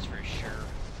Defiant, that's for sure.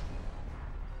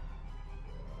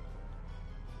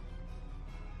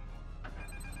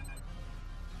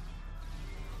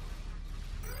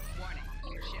 Warning,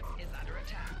 your ship is under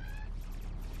attack.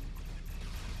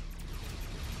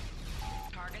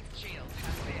 Target's shields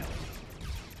have failed.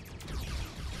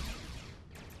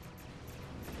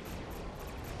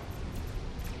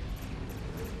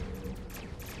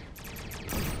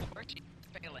 Your ship is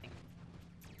failing.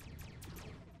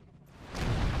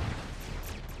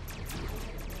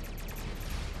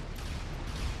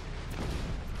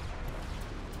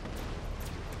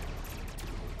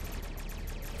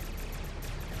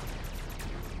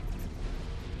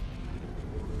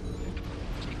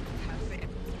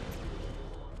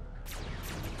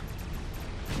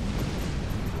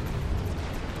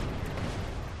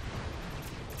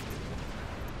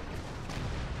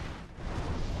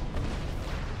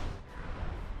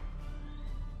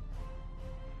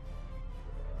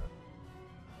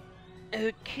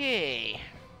 Okay.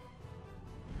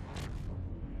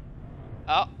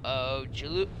 Uh-oh,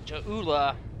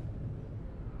 Ja'ula.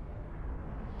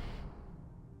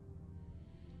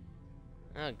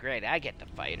 Oh, great, I get to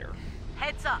fight her.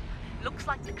 Heads up. Looks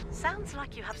like sounds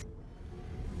like you have...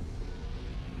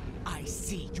 I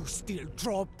see you still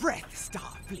draw breath,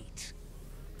 Starfleet.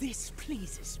 This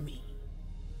pleases me.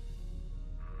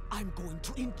 I'm going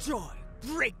to enjoy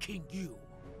breaking you.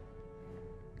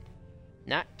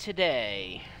 Not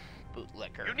today,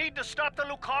 bootlicker. You need to stop the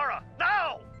Lucara,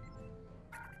 now!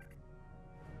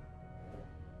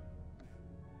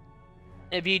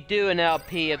 If you do an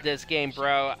LP of this game,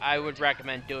 bro, I would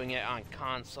recommend doing it on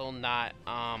console, not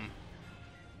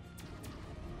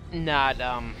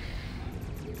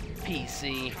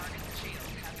PC.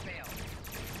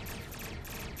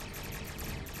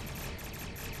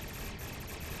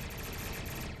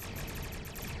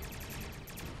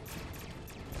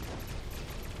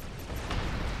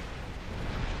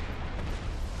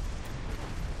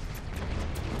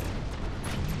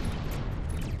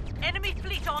 Enemy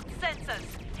fleet on sensors.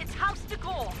 It's House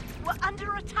Dagor. We're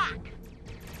under attack.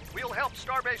 We'll help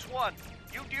Starbase 1.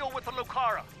 You deal with the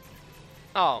Lucara.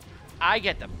 Oh, I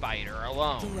get to fight her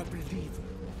alone. You're a believer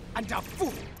and a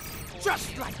fool,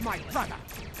 just like my brother.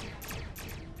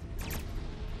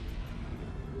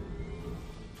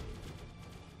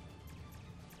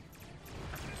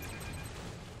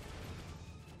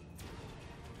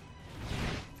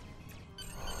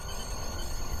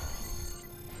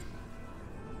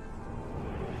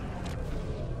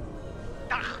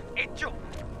 Echo!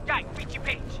 Guy, beat you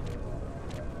page!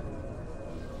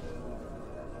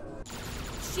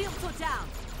 Shields are down.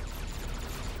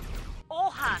 All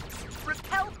hands,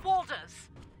 repel boarders.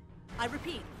 I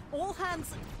repeat, all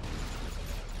hands...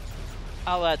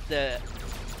 I'll let the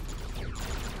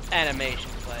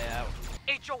animation play out.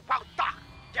 Echo wou dag!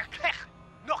 Je krijgt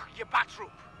nog je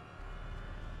batroep!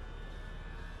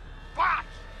 Wat?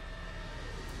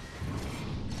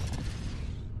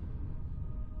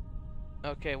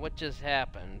 Okay, what just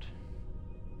happened?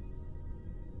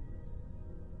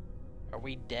 Are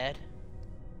we dead?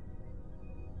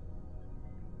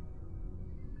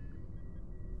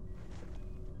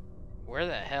 Where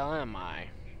the hell am I?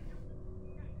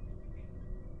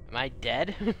 Am I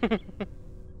dead?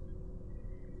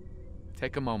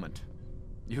 Take a moment.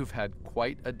 You've had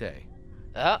quite a day.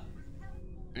 And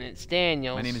it's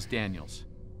Daniels. My name is Daniels.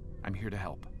 I'm here to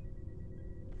help.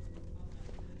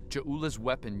 Ja'ula's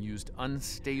weapon used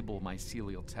unstable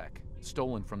mycelial tech,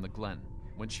 stolen from the Glen.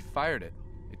 When she fired it,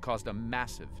 it caused a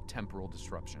massive temporal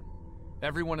disruption.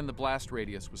 Everyone in the blast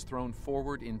radius was thrown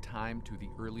forward in time to the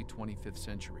early 25th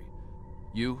century.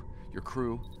 You, your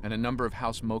crew, and a number of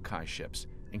House Mokai ships,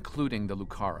 including the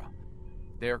Lucara.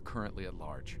 They're currently at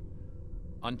large.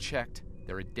 Unchecked,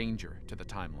 they're a danger to the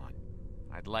timeline.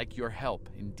 I'd like your help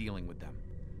in dealing with them.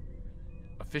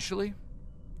 Officially,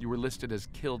 you were listed as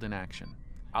killed in action.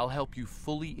 I'll help you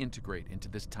fully integrate into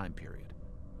this time period.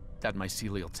 That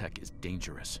mycelial tech is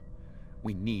dangerous.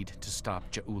 We need to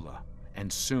stop Ja'ula,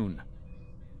 and soon.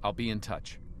 I'll be in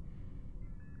touch.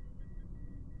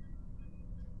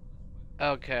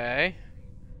 Okay.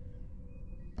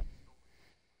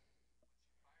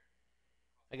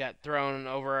 I got thrown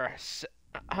over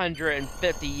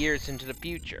 150 years into the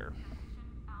future.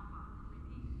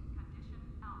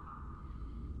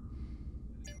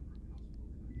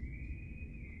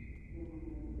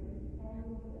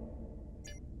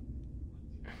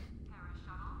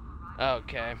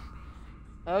 Okay.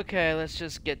 Okay, let's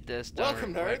just get this done.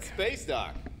 Welcome, nerds. Space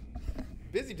Dock.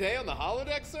 Busy day on the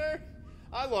holodeck, sir?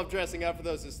 I love dressing up for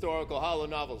those historical holo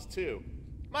novels, too.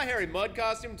 My Harry Mudd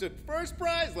costume took first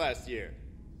prize last year.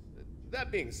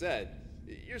 That being said,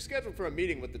 you're scheduled for a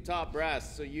meeting with the top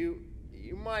brass, so you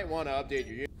might want to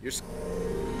update your...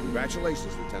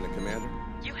 Congratulations, Lieutenant Commander.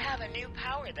 You have a new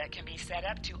power that can be set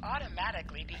up to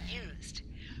automatically be used.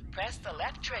 Press the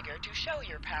left trigger to show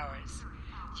your powers.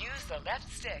 Use the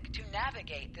left stick to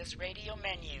navigate this radio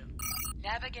menu.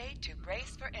 Navigate to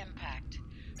brace for impact.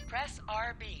 Press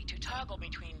RB to toggle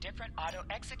between different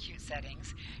auto-execute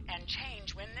settings and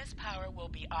change when this power will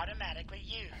be automatically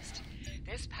used.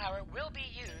 This power will be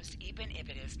used even if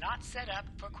it is not set up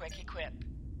for quick equip.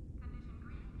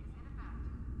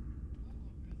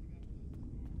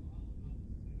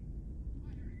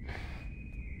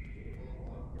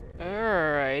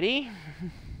 Alrighty.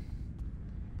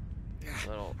 A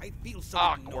little I feel so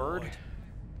awkward. ignored.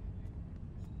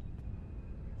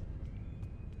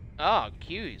 Oh,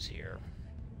 Q's here.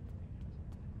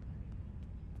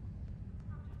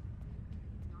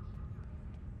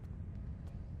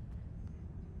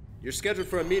 You're scheduled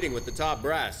for a meeting with the top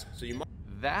brass, so you might...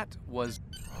 That was...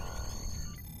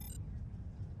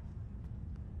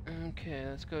 Okay,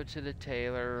 let's go to the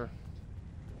tailor.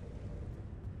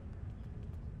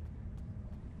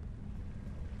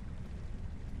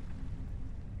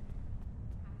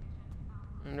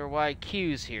 Wonder why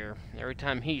Q's here. Every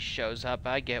time he shows up,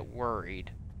 I get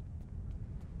worried.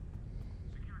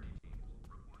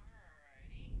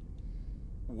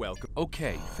 Welcome.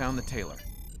 Okay, found the tailor.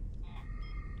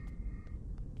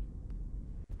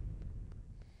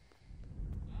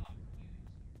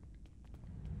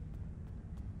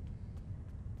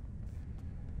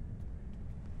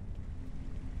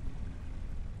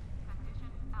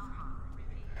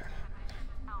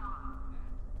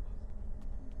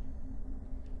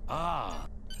 Ah.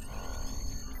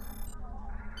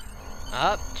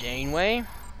 Up, Janeway.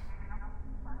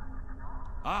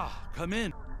 Ah, come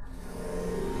in.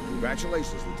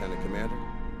 Congratulations, Lieutenant Commander.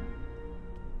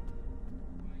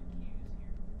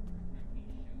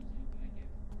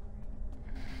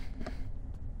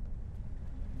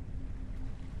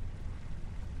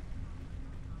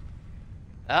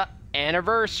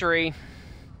 Anniversary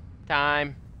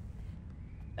time.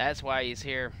 That's why he's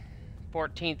here.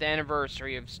 14th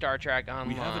anniversary of Star Trek Online.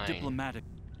 We have a diplomatic...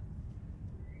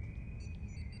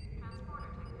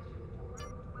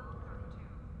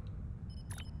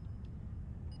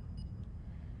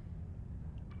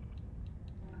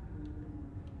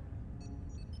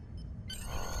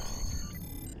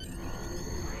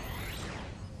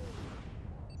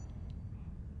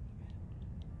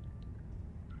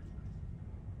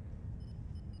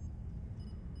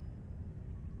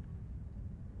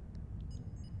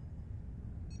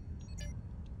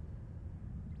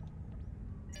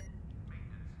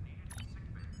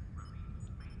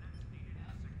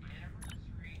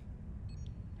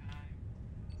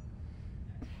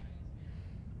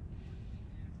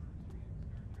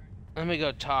 Let me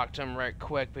go talk to him right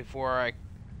quick before I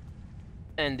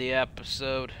end the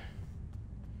episode.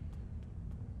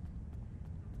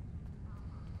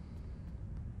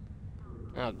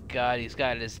 Oh god, he's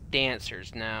got his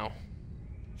dancers now.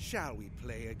 Shall we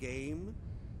play a game?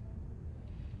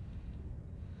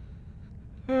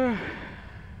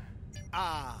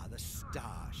 Ah, the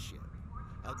starship.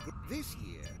 This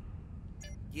year.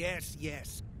 Yes,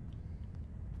 yes.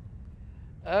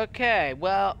 Okay,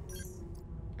 well,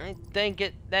 I think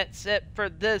that's it for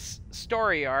this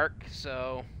story arc,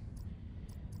 so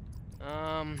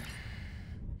let's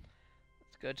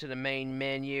go to the main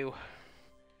menu.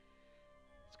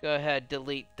 Let's go ahead and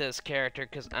delete this character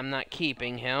because I'm not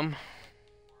keeping him.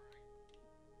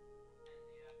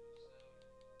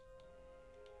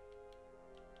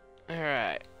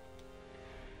 Alright.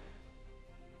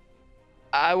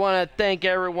 I want to thank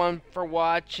everyone for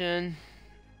watching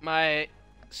my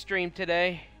stream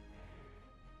today.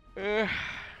 I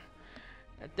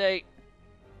think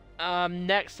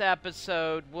next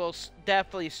episode we'll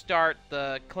definitely start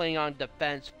the Klingon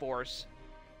Defense Force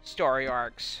story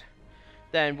arcs.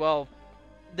 Then we'll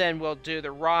do the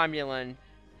Romulan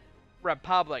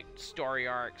Republic story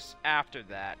arcs after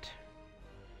that.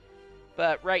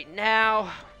 But right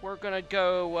now we're gonna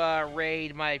go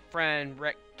raid my friend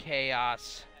Rick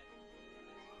Chaos.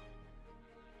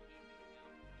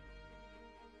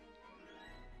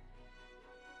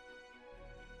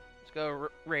 Go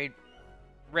raid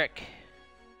Rick.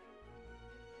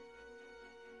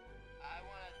 I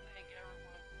want to thank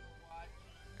everyone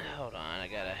for watching. Hold on, I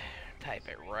gotta type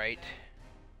it right.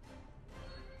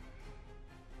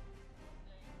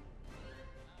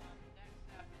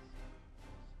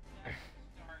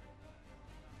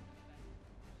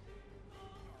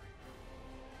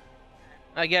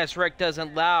 I guess Rick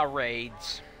doesn't allow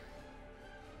raids.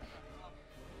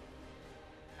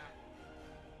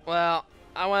 Well,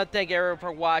 I want to thank everyone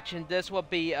for watching. This will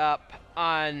be up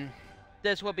on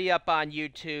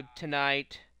YouTube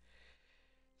tonight.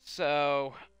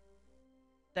 So,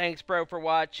 thanks, bro, for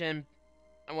watching.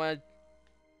 I want to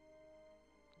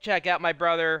check out my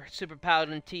brother Super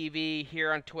Paladin TV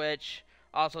here on Twitch.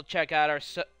 Also, check out our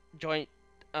joint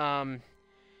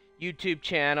YouTube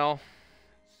channel.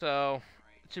 So,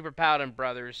 Super Paladin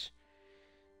Brothers.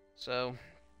 So,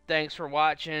 thanks for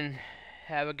watching.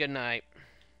 Have a good night.